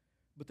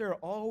 But there are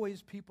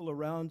always people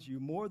around you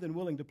more than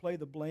willing to play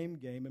the blame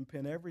game and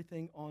pin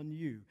everything on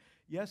you.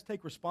 Yes,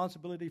 take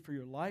responsibility for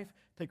your life,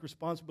 take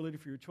responsibility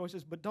for your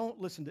choices, but don't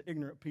listen to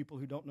ignorant people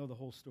who don't know the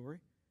whole story.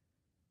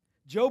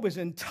 Job is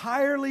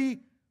entirely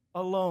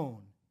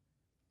alone.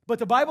 But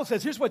the Bible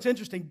says, here's what's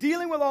interesting,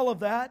 dealing with all of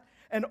that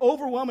and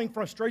overwhelming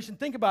frustration,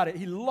 think about it,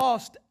 he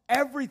lost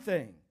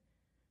everything.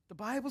 The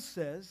Bible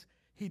says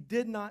he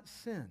did not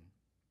sin.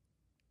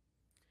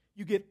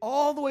 You get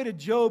all the way to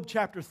Job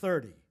chapter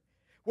 30,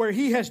 where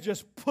he has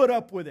just put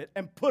up with it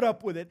and put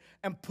up with it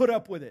and put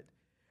up with it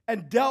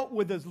and dealt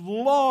with this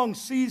long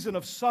season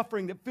of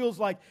suffering that feels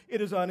like it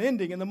is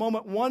unending. And the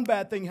moment one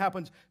bad thing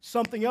happens,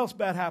 something else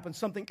bad happens,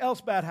 something else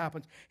bad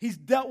happens. He's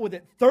dealt with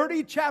it.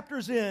 30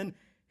 chapters in,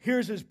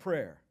 here's his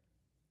prayer.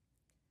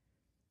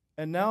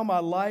 And now my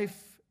life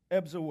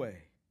ebbs away.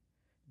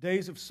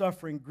 Days of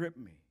suffering grip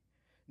me.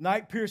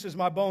 Night pierces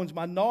my bones.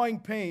 My gnawing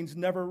pains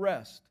never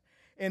rest.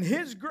 In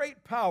His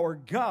great power,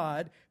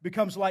 God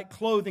becomes like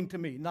clothing to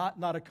me,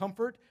 not a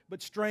comfort,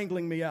 but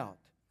strangling me out.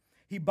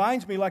 He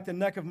binds me like the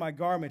neck of my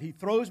garment. He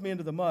throws me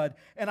into the mud,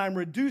 and I'm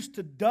reduced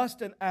to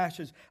dust and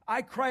ashes.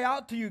 I cry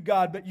out to you,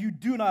 God, but you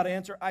do not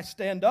answer. I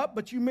stand up,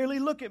 but you merely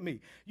look at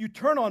me. You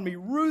turn on me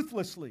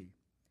ruthlessly.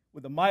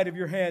 With the might of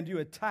your hand, you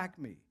attack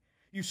me.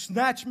 You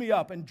snatch me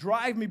up and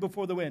drive me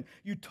before the wind.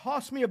 You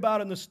toss me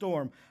about in the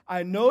storm.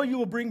 I know you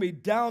will bring me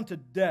down to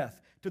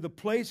death, to the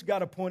place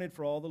God appointed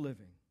for all the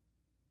living.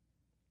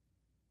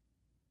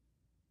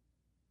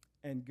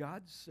 And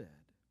God said,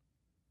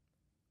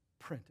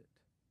 print it.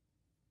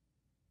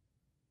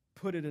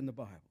 Put it in the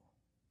Bible.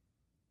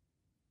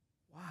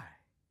 Why?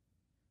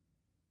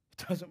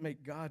 It doesn't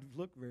make God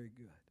look very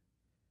good.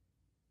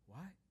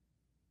 Why?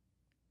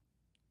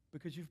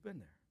 Because you've been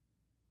there.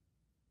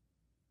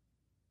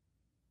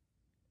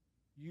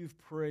 You've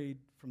prayed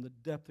from the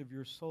depth of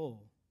your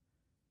soul,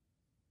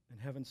 and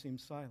heaven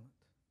seemed silent.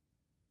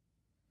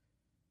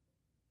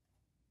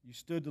 You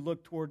stood to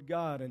look toward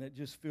God, and it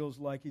just feels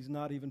like He's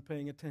not even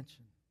paying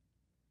attention.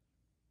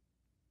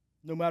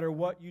 No matter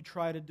what you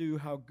try to do,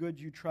 how good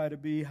you try to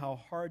be,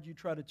 how hard you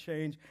try to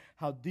change,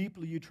 how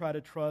deeply you try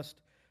to trust,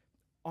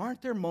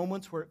 aren't there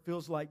moments where it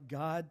feels like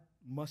God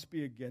must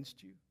be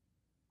against you?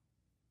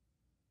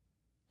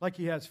 Like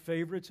He has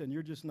favorites, and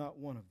you're just not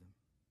one of them.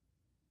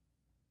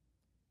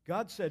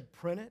 God said,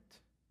 print it.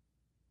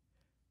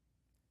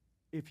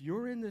 If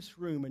you're in this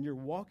room and you're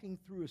walking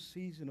through a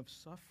season of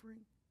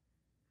suffering,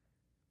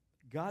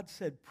 God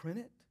said, print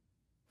it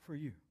for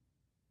you.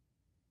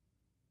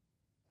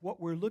 What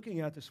we're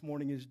looking at this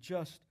morning is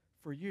just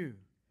for you.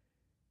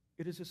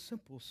 It is a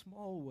simple,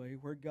 small way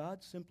where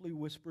God simply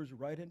whispers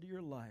right into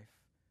your life,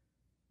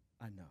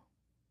 I know.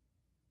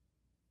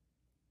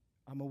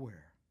 I'm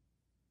aware.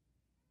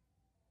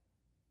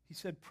 He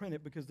said, print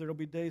it because there will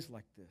be days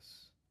like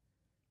this.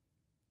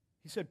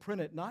 He said, print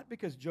it not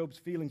because Job's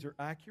feelings are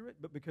accurate,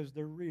 but because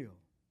they're real.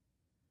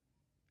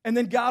 And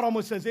then God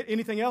almost says,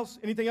 anything else?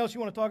 Anything else you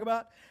want to talk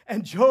about?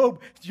 And Job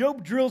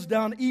drills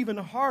down even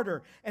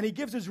harder, and he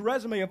gives his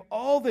resume of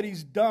all that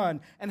he's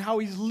done and how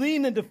he's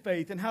leaned into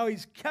faith and how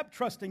he's kept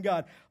trusting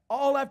God.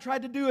 All I've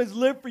tried to do is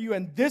live for you,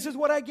 and this is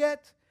what I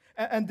get?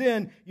 And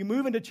then you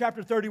move into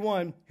chapter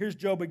 31. Here's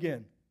Job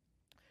again.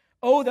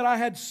 Oh, that I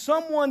had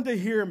someone to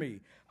hear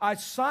me. I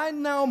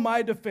sign now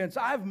my defense.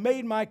 I've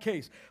made my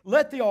case.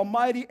 Let the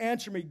Almighty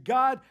answer me.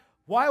 God,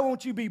 why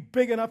won't you be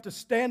big enough to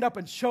stand up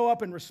and show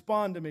up and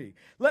respond to me?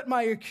 Let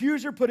my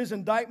accuser put his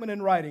indictment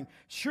in writing.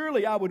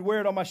 Surely I would wear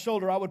it on my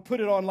shoulder. I would put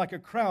it on like a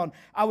crown.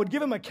 I would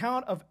give him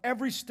account of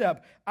every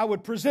step. I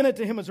would present it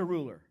to him as a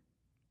ruler.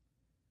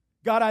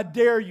 God, I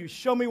dare you.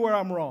 Show me where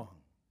I'm wrong.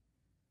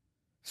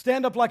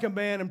 Stand up like a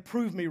man and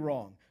prove me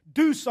wrong.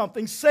 Do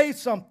something. Say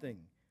something.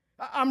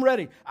 I'm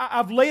ready.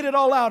 I've laid it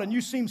all out and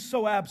you seem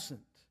so absent.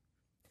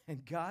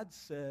 And God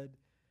said,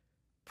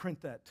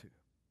 print that too.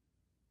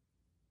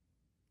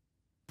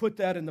 Put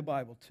that in the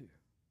Bible too.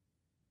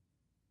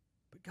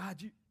 But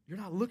God, you're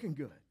not looking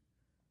good.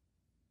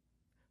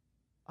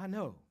 I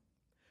know.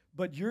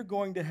 But you're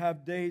going to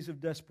have days of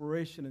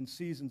desperation and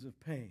seasons of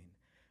pain.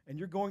 And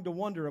you're going to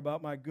wonder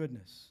about my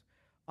goodness.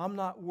 I'm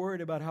not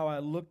worried about how I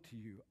look to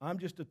you. I'm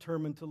just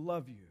determined to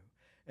love you.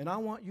 And I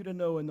want you to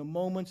know in the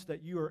moments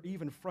that you are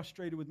even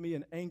frustrated with me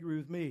and angry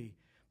with me,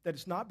 that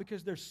it's not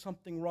because there's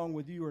something wrong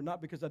with you or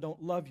not because I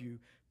don't love you.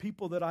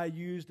 People that I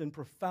used in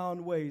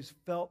profound ways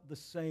felt the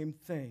same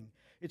thing.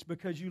 It's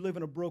because you live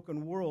in a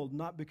broken world,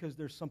 not because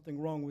there's something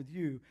wrong with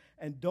you.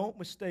 And don't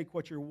mistake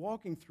what you're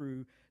walking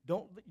through.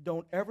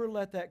 Don't ever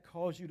let that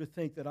cause you to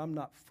think that I'm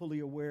not fully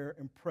aware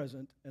and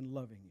present and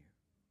loving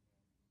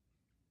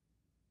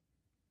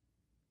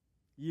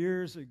you.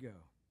 Years ago,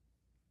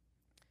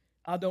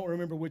 I don't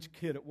remember which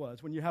kid it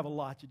was. When you have a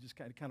lot, you just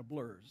kind of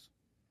blurs.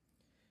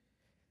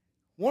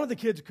 One of the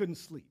kids couldn't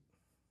sleep.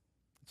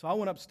 So I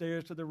went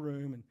upstairs to their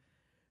room, and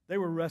they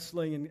were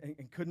wrestling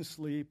and couldn't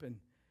sleep. And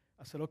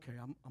I said, okay,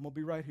 I'm going to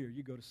be right here.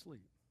 You go to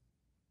sleep.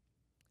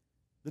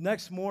 The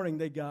next morning,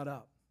 they got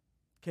up,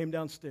 came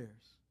downstairs,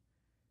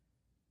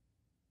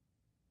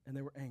 and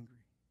they were angry.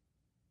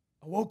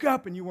 I woke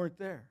up and you weren't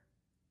there.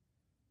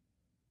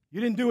 You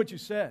didn't do what you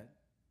said.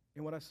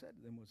 And what I said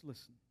to them was,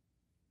 listen,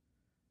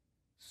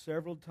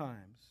 several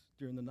times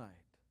during the night,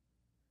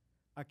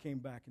 I came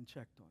back and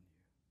checked on you.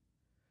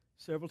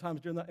 Several times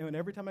during the night, and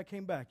every time I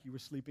came back, you were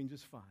sleeping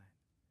just fine.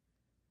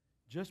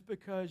 Just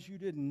because you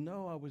didn't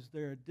know I was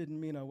there didn't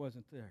mean I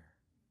wasn't there.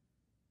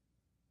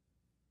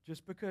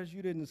 Just because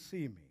you didn't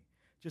see me,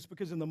 just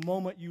because in the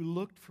moment you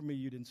looked for me,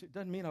 you didn't see it,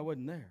 doesn't mean I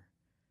wasn't there.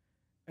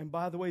 And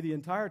by the way, the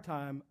entire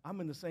time, I'm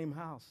in the same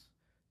house.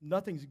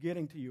 Nothing's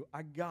getting to you.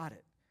 I got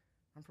it.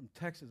 I'm from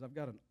Texas. I've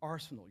got an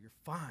arsenal. You're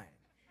fine.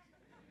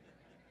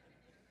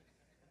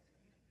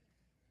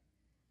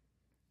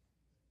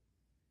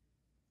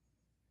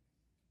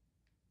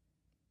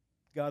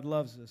 God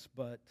loves us,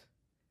 but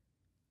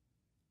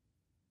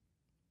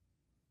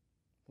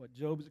what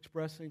Job's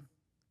expressing,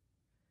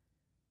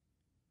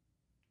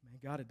 man,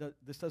 God,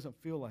 this doesn't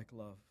feel like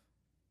love.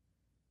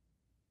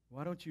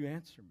 Why don't you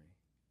answer me?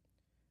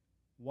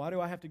 Why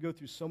do I have to go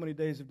through so many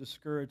days of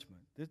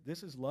discouragement?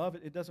 This is love.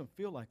 It doesn't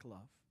feel like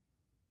love.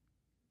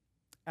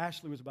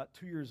 Ashley was about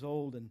 2 years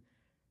old and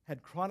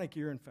had chronic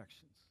ear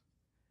infections.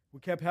 We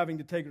kept having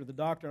to take her to the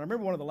doctor. And I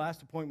remember one of the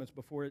last appointments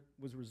before it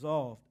was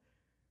resolved,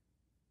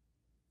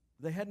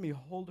 they had me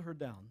hold her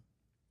down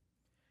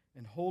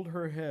and hold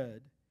her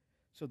head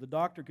so the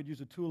doctor could use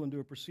a tool and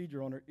do a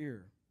procedure on her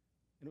ear.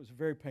 And it was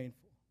very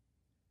painful.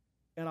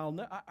 And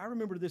I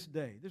remember this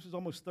day. This was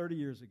almost 30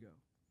 years ago.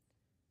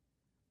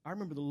 I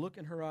remember the look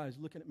in her eyes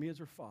looking at me as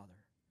her father,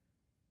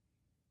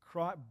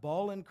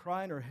 bawling,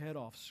 crying her head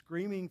off,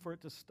 screaming for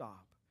it to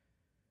stop.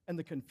 And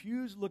the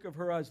confused look of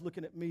her eyes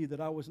looking at me that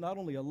I was not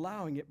only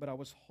allowing it, but I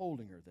was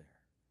holding her there.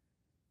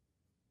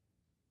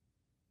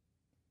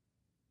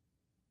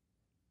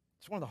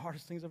 It's one of the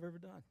hardest things I've ever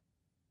done.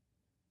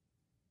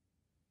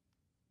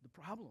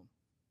 The problem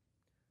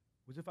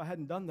was if I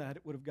hadn't done that,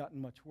 it would have gotten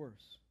much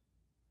worse.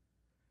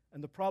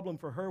 And the problem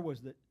for her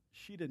was that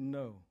she didn't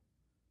know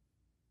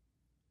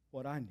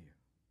what I knew.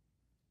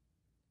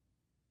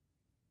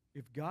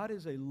 If God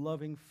is a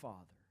loving Father,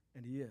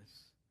 and He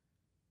is,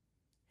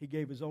 He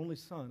gave His only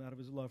Son out of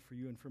His love for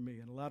you and for me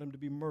and allowed Him to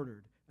be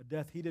murdered, a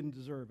death He didn't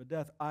deserve, a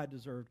death I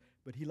deserved,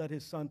 but He let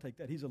His Son take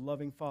that. He's a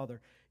loving Father.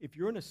 If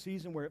you're in a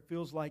season where it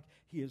feels like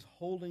He is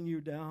holding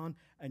you down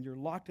and you're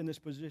locked in this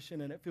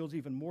position and it feels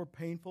even more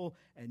painful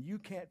and you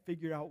can't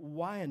figure out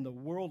why in the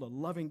world a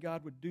loving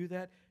God would do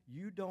that,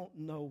 you don't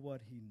know what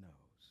He knows.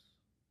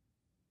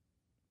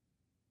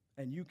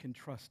 And you can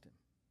trust Him.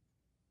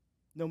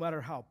 No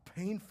matter how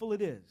painful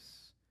it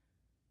is,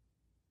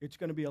 it's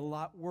going to be a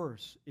lot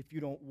worse if you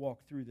don't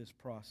walk through this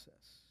process.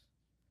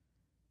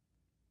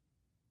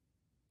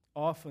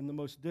 Often the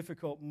most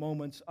difficult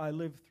moments I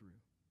live through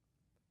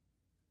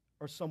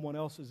are someone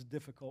else's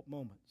difficult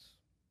moments.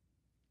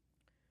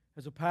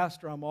 As a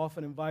pastor, I'm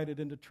often invited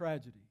into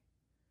tragedy.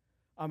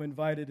 I'm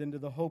invited into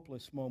the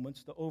hopeless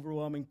moments, the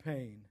overwhelming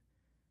pain.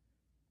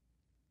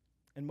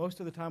 And most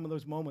of the time in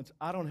those moments,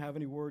 I don't have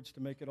any words to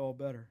make it all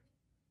better.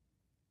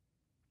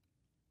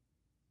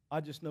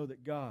 I just know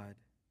that God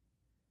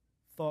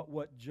thought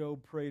what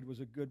Job prayed was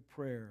a good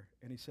prayer,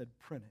 and He said,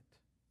 print it,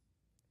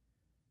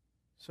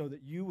 so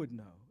that you would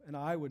know, and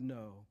I would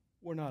know,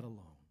 we're not alone.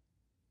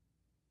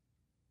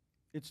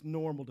 It's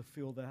normal to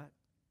feel that.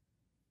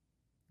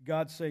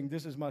 God's saying,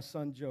 this is my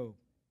son Job.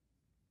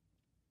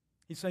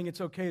 He's saying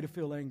it's okay to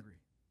feel angry.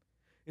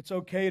 It's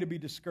okay to be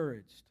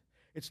discouraged.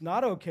 It's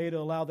not okay to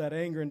allow that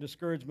anger and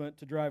discouragement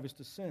to drive us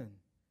to sin.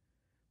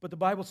 But the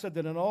Bible said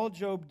that in all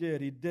Job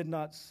did, he did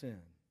not sin.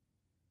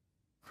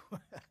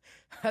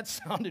 That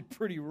sounded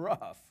pretty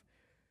rough.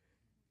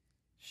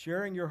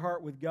 Sharing your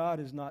heart with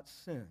God is not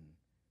sin.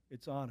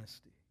 It's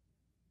honesty.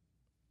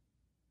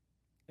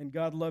 And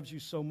God loves you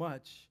so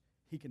much,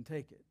 He can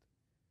take it.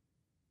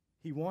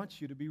 He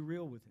wants you to be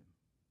real with Him.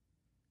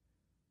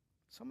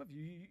 Some of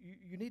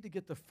you need to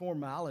get the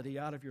formality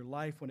out of your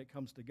life when it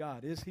comes to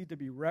God. Is He to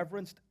be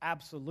reverenced?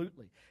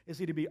 Absolutely. Is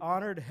He to be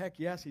honored? Heck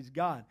yes, He's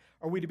God.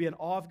 Are we to be in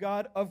awe of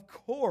God? Of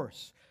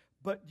course.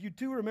 But you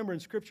do remember in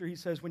Scripture, He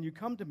says, when you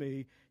come to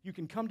me, you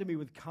can come to me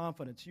with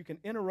confidence. You can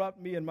interrupt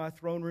me in my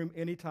throne room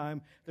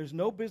anytime. There's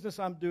no business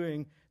I'm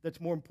doing that's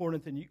more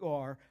important than you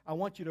are. I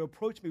want you to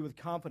approach me with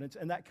confidence,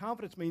 and that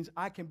confidence means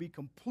I can be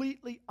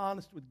completely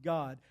honest with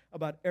God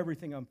about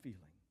everything I'm feeling.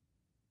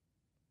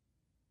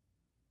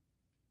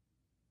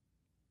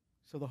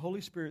 So the Holy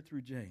Spirit,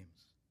 through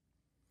James,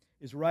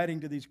 is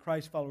writing to these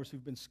Christ followers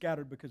who've been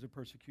scattered because of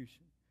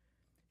persecution.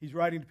 He's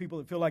writing to people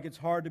that feel like it's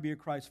hard to be a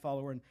Christ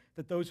follower and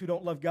that those who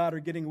don't love God are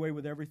getting away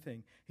with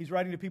everything. He's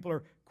writing to people who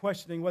are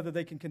questioning whether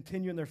they can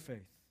continue in their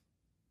faith.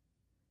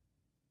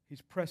 He's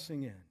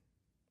pressing in.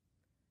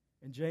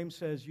 And James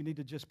says you need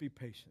to just be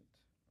patient.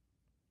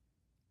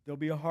 There'll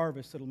be a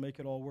harvest that'll make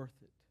it all worth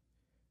it.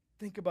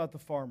 Think about the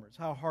farmers,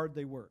 how hard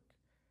they work,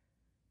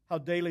 how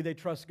daily they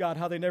trust God,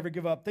 how they never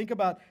give up. Think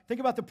about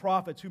the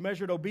prophets who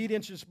measured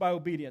obedience just by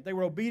obedience. They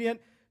were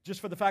obedient just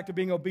for the fact of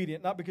being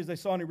obedient, not because they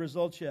saw any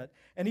results yet.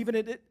 And even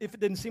if it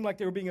didn't seem like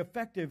they were being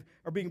effective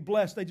or being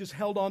blessed, they just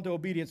held on to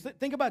obedience.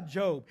 Think about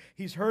Job.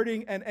 He's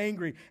hurting and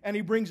angry, and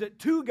he brings it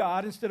to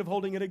God instead of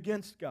holding it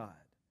against God.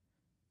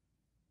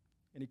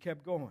 And he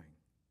kept going.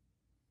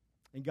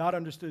 And God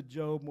understood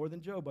Job more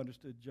than Job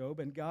understood Job,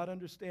 and God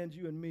understands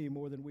you and me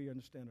more than we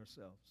understand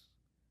ourselves.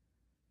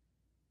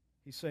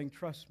 He's saying,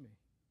 trust me,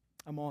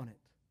 I'm on it.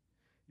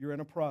 You're in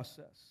a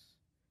process.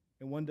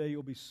 And one day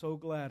you'll be so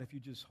glad if you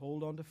just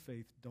hold on to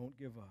faith, don't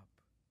give up.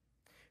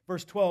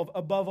 Verse 12,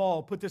 above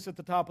all, put this at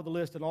the top of the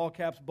list in all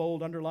caps,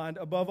 bold, underlined.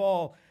 Above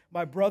all,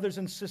 my brothers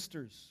and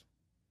sisters.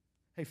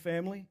 Hey,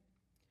 family,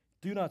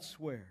 do not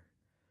swear,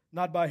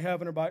 not by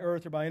heaven or by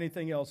earth or by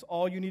anything else.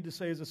 All you need to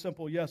say is a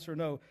simple yes or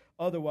no.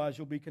 Otherwise,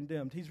 you'll be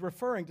condemned. He's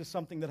referring to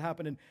something that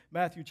happened in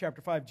Matthew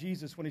chapter 5,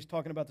 Jesus, when he's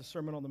talking about the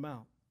Sermon on the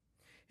Mount.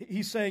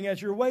 He's saying, as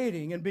you're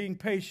waiting and being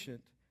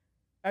patient,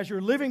 as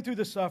you're living through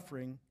the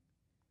suffering,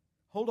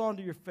 hold on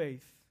to your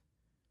faith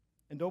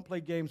and don't play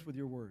games with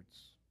your words.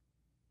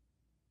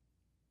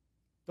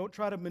 Don't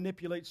try to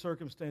manipulate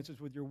circumstances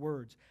with your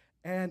words.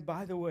 And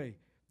by the way,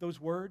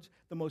 those words,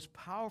 the most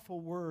powerful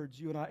words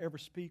you and I ever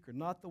speak are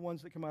not the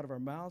ones that come out of our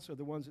mouths or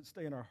the ones that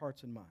stay in our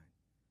hearts and mind.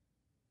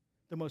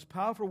 The most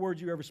powerful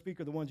words you ever speak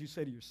are the ones you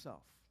say to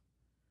yourself.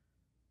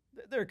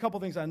 There are a couple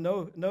things I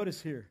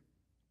notice here.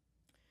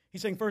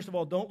 He's saying, first of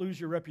all, don't lose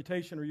your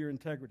reputation or your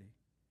integrity.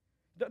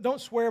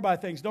 Don't swear by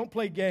things. Don't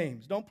play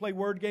games. Don't play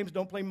word games.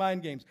 Don't play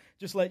mind games.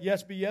 Just let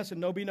yes be yes and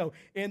no be no.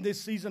 In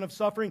this season of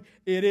suffering,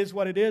 it is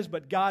what it is,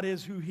 but God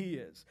is who He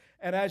is.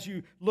 And as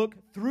you look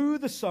through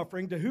the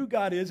suffering to who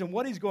God is and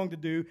what He's going to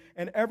do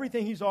and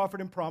everything He's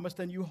offered and promised,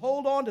 and you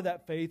hold on to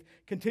that faith,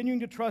 continuing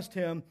to trust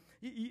Him,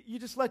 you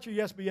just let your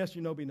yes be yes,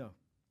 your no be no.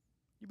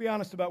 You be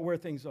honest about where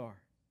things are.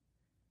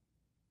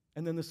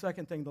 And then the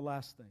second thing, the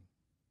last thing,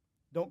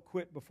 don't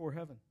quit before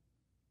heaven.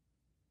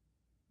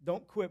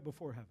 Don't quit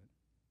before heaven.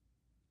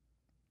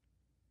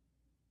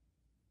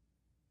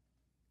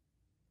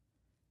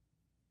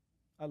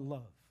 I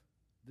love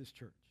this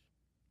church.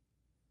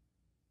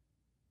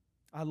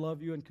 I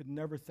love you and could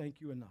never thank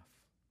you enough.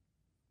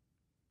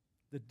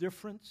 The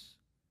difference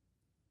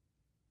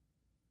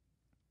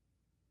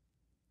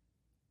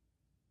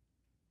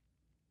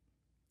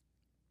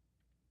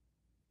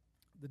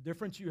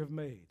you have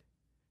made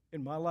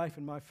in my life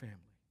and my family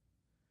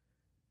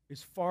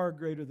is far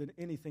greater than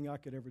anything I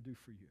could ever do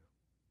for you.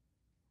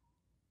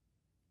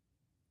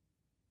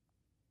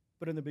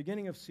 But in the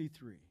beginning of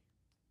C3,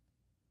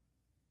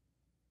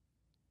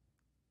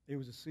 it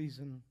was a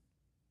season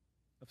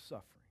of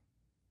suffering.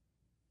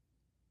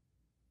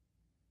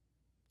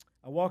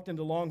 I walked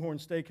into Longhorn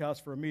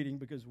Steakhouse for a meeting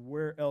because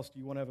where else do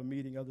you want to have a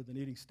meeting other than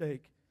eating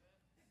steak?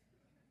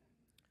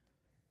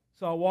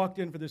 So I walked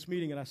in for this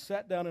meeting and I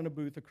sat down in a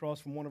booth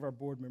across from one of our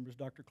board members,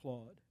 Dr.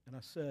 Claude, and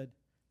I said,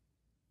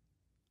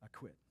 I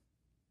quit.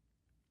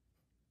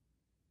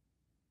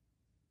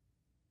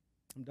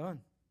 I'm done.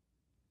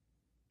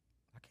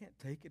 I can't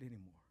take it anymore.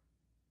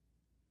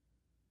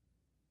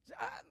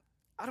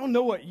 I don't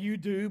know what you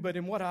do, but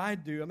in what I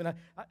do,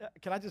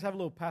 can I just have a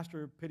little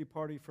pastor pity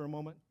party for a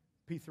moment?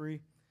 P3.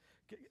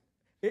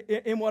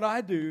 In what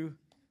I do,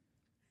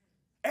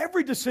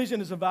 every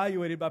decision is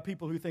evaluated by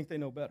people who think they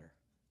know better.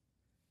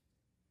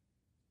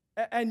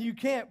 And you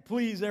can't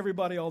please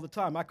everybody all the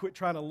time. I quit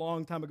trying a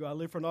long time ago. I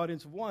live for an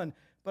audience of one,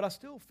 but I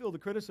still feel the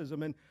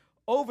criticism. And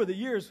over the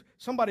years,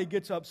 somebody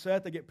gets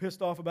upset, they get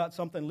pissed off about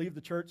something, leave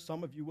the church.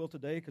 Some of you will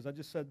today because I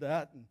just said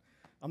that, and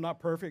I'm not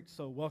perfect,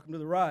 so welcome to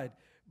the ride.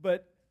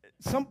 But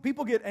some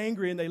people get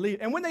angry and they leave.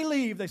 And when they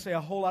leave, they say a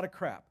whole lot of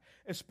crap,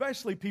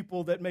 especially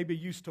people that maybe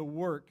used to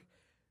work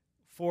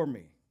for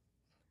me.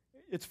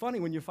 It's funny,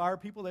 when you fire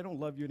people, they don't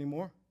love you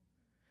anymore.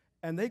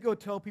 And they go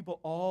tell people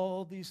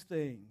all these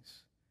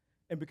things.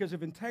 And because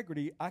of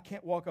integrity, I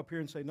can't walk up here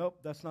and say, nope,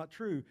 that's not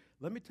true.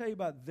 Let me tell you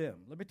about them.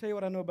 Let me tell you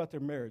what I know about their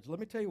marriage. Let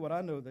me tell you what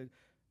I know. That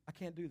I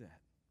can't do that.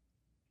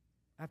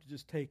 I have to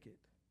just take it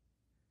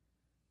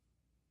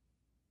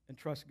and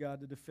trust God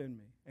to defend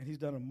me. And He's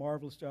done a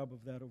marvelous job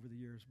of that over the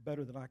years,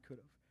 better than I could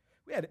have.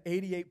 We had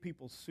 88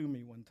 people sue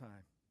me one time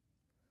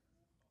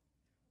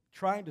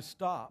trying to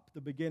stop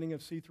the beginning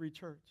of C3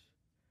 Church.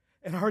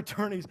 And our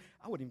attorneys,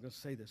 I wasn't even going to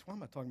say this. Why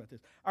am I talking about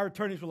this? Our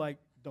attorneys were like,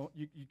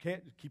 you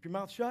can't, keep your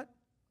mouth shut.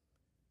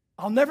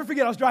 I'll never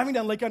forget, I was driving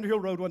down Lake Underhill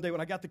Road one day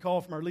when I got the call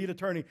from our lead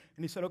attorney,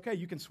 and he said, okay,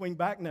 you can swing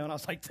back now. And I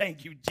was like,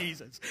 thank you,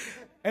 Jesus.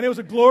 And it was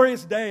a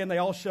glorious day, and they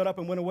all shut up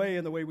and went away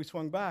in the way we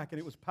swung back, and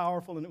it was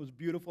powerful, and it was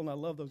beautiful, and I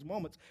love those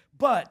moments.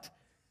 But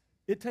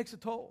it takes a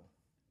toll.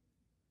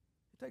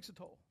 It takes a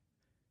toll.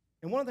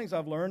 And one of the things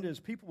I've learned is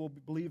people will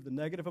believe the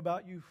negative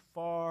about you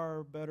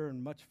far better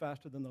and much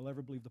faster than they'll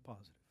ever believe the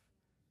positive.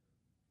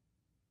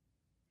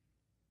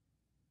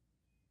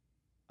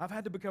 I've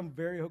had to become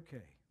very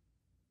okay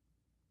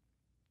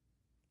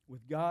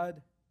with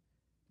God,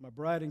 my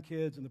bride and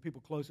kids, and the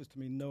people closest to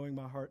me knowing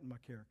my heart and my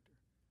character.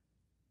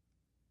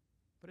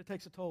 But it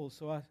takes a toll,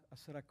 so I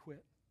said I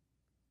quit.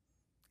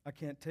 I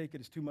can't take it.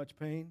 It's too much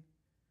pain.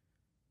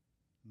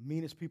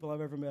 Meanest people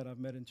I've ever met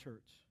in church.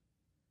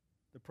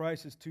 The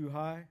price is too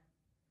high.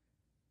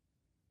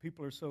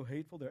 People are so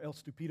hateful. They're El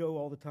Stupido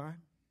all the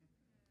time.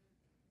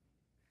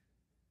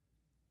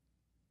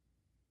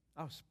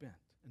 I was spent.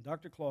 And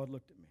Dr. Claude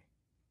looked at me.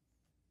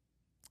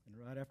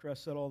 And right after I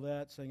said all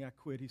that, saying I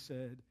quit, he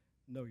said,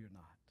 "No, you're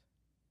not."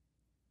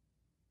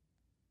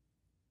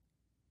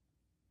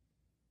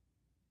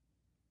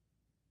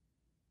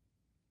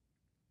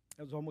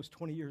 That was almost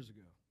 20 years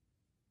ago.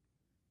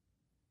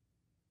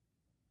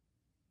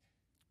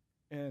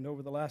 And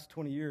over the last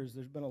 20 years,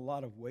 there's been a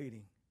lot of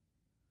waiting.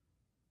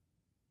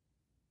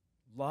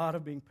 A lot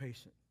of being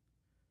patient.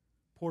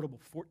 Portable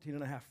 14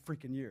 and a half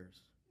freaking years.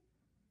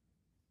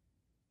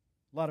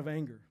 A lot of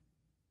anger.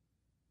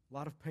 A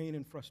lot of pain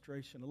and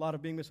frustration. A lot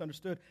of being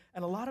misunderstood.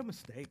 And a lot of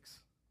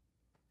mistakes.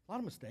 A lot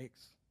of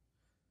mistakes.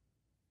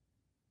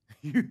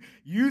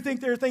 You think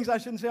there are things I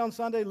shouldn't say on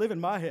Sunday? Live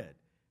in my head.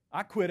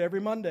 I quit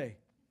every Monday.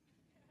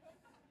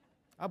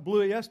 I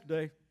blew it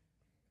yesterday.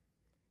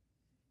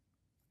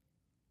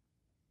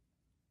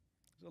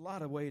 There's a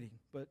lot of waiting,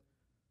 but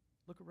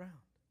look around.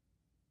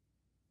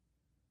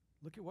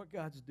 Look at what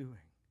God's doing.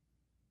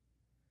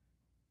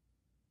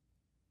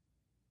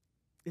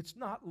 It's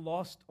not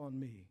lost on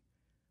me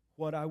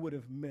what I would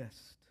have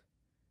missed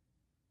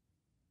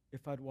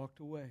if I'd walked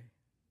away.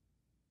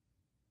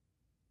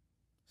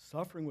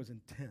 Suffering was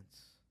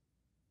intense.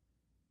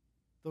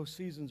 Those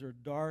seasons are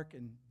dark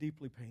and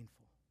deeply painful.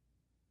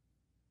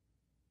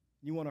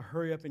 You want to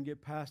hurry up and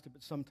get past it,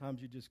 but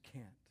sometimes you just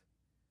can't.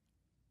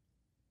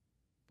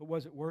 But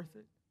was it worth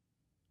it?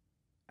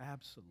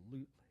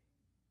 Absolutely.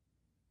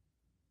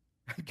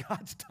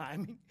 God's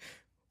timing.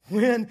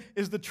 When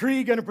is the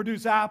tree going to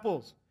produce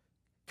apples?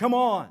 Come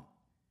on.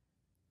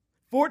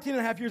 14 and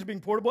a half years of being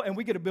portable, and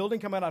we get a building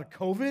coming out of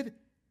COVID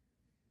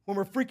when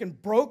we're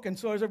freaking broke, and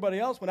so is everybody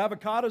else. When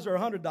avocados are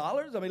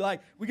 $100, I mean,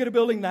 like, we get a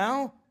building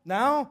now?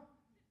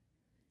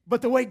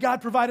 But the way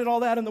God provided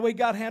all that and the way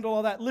God handled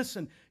all that,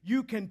 listen,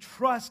 you can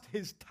trust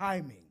His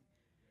timing.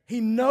 He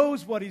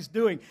knows what He's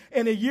doing.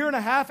 In a year and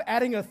a half,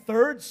 adding a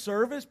third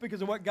service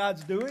because of what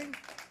God's doing.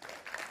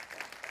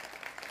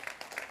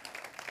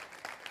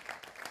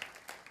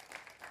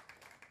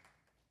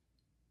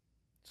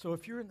 So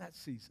if you're in that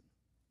season,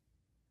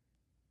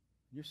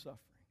 you're suffering,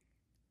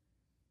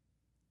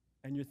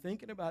 and you're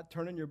thinking about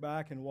turning your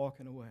back and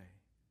walking away,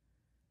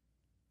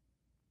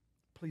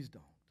 please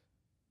don't.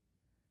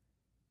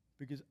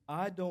 Because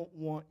I don't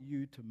want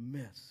you to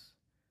miss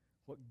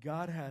what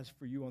God has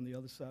for you on the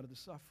other side of the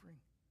suffering.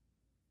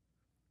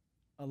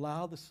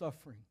 Allow the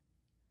suffering.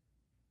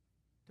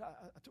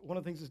 One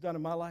of the things it's done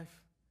in my life,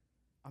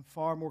 I'm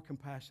far more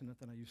compassionate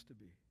than I used to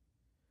be.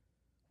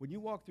 When you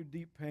walk through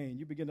deep pain,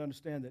 you begin to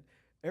understand that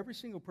every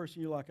single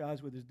person you lock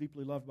eyes with is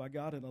deeply loved by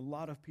God, and a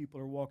lot of people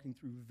are walking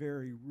through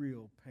very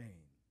real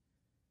pain.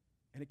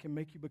 And it can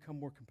make you become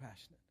more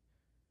compassionate.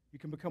 You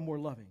can become more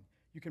loving.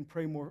 You can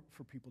pray more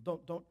for people.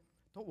 Don't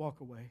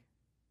walk away.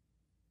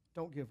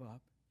 Don't give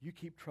up. You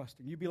keep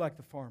trusting. You be like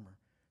the farmer.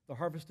 The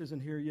harvest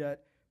isn't here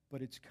yet,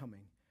 but it's coming.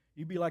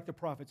 You be like the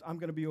prophets. I'm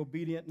going to be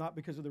obedient, not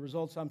because of the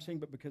results I'm seeing,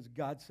 but because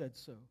God said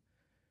so.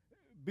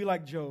 Be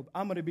like Job.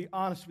 I'm going to be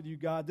honest with you,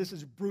 God. This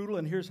is brutal,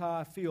 and here's how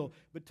I feel,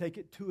 but take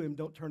it to Him.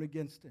 Don't turn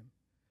against Him.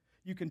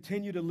 You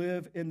continue to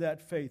live in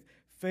that faith.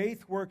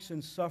 Faith works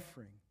in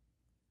suffering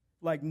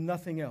like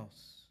nothing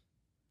else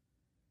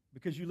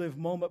because you live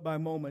moment by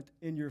moment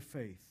in your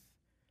faith.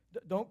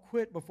 Don't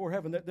quit before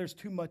heaven. There's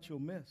too much you'll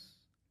miss.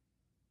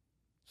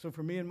 So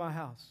for me and my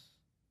house,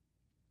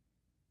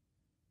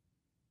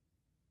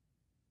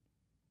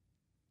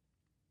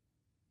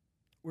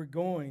 we're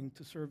going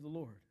to serve the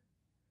Lord.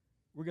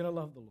 We're going to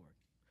love the Lord.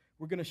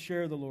 We're going to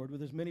share the Lord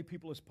with as many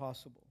people as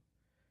possible.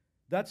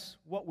 That's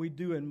what we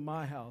do in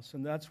my house,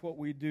 and that's what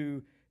we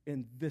do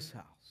in this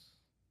house.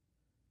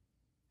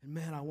 And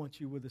man, I want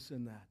you with us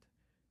in that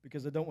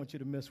because I don't want you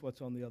to miss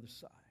what's on the other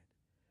side.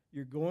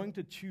 You're going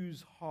to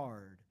choose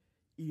hard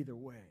either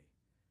way.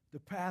 The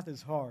path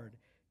is hard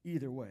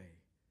either way.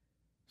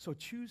 So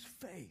choose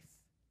faith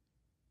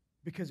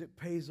because it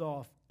pays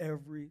off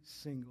every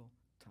single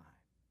time.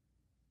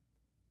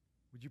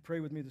 Would you pray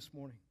with me this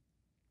morning?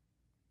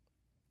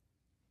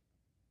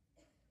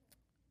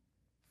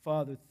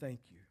 Father, thank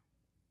you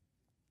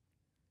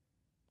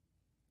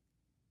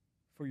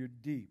for your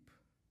deep,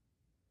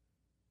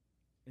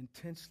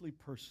 intensely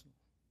personal,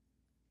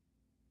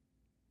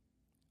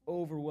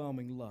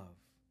 overwhelming love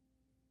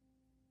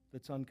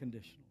that's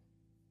unconditional.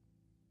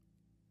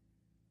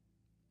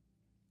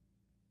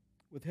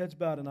 With heads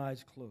bowed and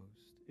eyes closed,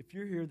 if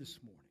you're here this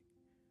morning,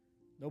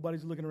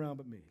 nobody's looking around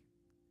but me,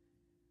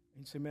 and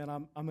you say, man,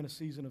 I'm in a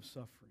season of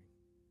suffering.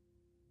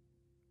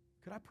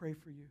 Could I pray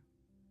for you?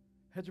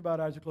 Heads are bowed,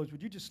 eyes are closed.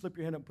 Would you just slip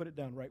your hand up and put it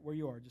down right where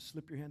you are? Just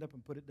slip your hand up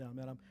and put it down.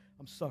 Man,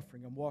 I'm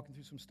suffering. I'm walking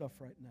through some stuff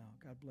right now.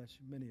 God bless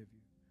you, many of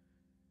you.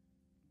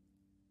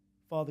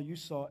 Father, you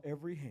saw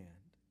every hand.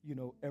 You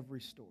know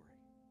every story.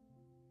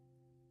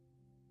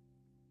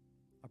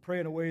 I pray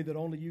in a way that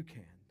only you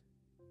can.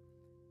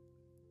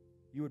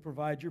 You would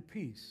provide your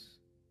peace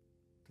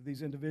to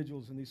these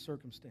individuals in these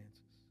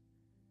circumstances.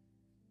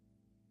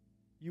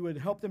 you would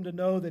help them to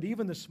know that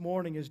even this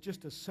morning is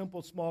just a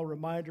simple, small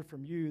reminder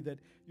from you that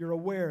you're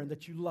aware and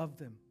that you love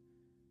them.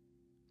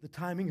 The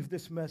timing of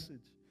this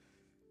message.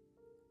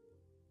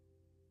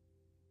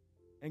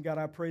 And God,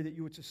 I pray that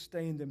you would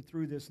sustain them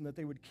through this and that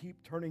they would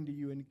keep turning to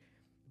you and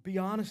be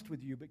honest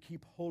with you, but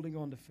keep holding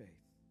on to faith.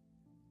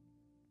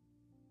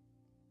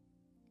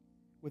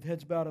 With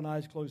heads bowed and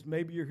eyes closed,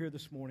 maybe you're here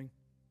this morning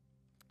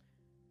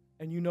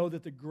and you know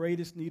that the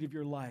greatest need of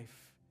your life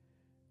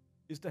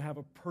is to have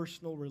a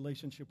personal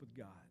relationship with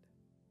God.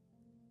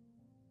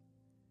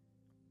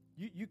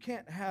 You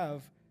can't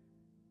have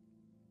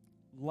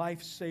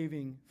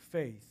life-saving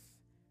faith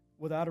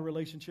without a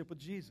relationship with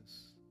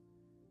Jesus.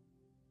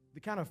 The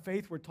kind of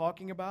faith we're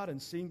talking about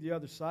and seeing the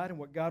other side and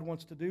what God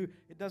wants to do,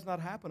 it does not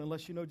happen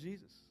unless you know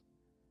Jesus.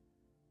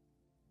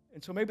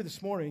 And so maybe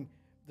this morning,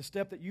 the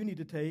step that you need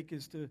to take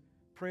is to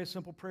pray a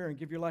simple prayer and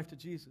give your life to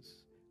Jesus.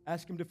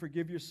 Ask Him to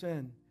forgive your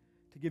sin,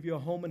 to give you a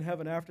home in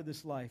heaven after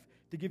this life,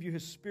 to give you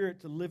His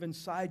Spirit to live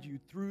inside you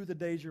through the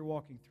days you're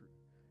walking through.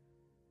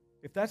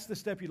 If that's the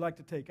step you'd like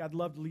to take, I'd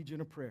love to lead you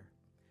in a prayer.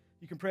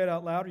 You can pray it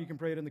out loud or you can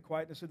pray it in the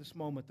quietness of this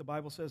moment. The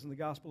Bible says in the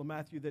Gospel of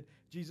Matthew that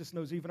Jesus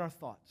knows even our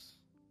thoughts.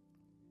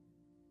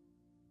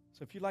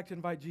 So if you'd like to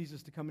invite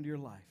Jesus to come into your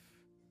life,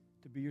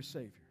 to be your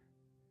Savior,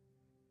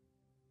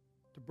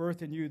 to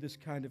birth in you this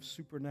kind of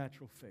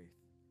supernatural faith,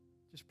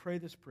 just pray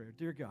this prayer.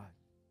 Dear God,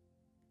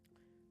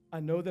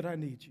 I know that I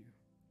need you.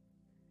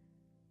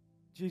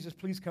 Jesus,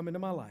 please come into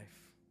my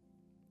life.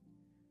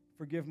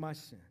 Forgive my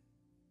sin.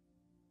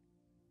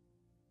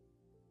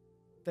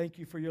 Thank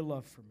you for your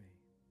love for me.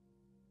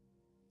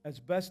 As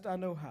best I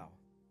know how,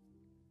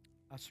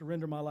 I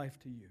surrender my life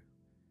to you.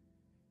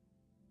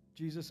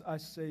 Jesus, I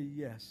say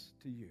yes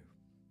to you.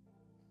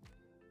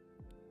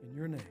 In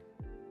your name,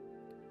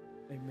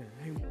 amen.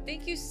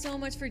 Thank you so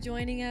much for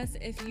joining us.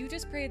 If you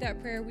just prayed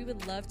that prayer, we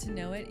would love to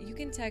know it. You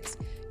can text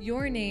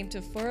your name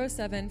to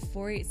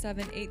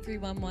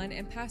 407-487-8311,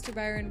 and Pastor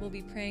Byron will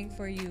be praying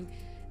for you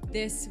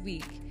this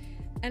week.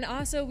 And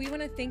also, we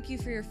want to thank you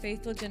for your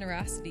faithful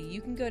generosity.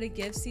 You can go to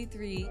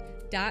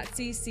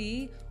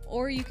givec3.cc,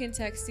 or you can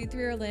text C3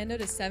 Orlando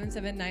to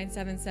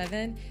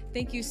 77977.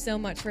 Thank you so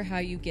much for how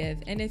you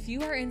give. And if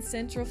you are in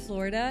Central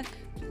Florida,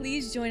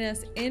 please join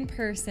us in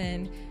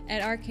person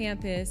at our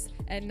campus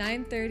at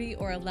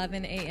 9:30 or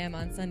 11 a.m.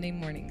 on Sunday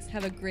mornings.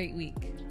 Have a great week.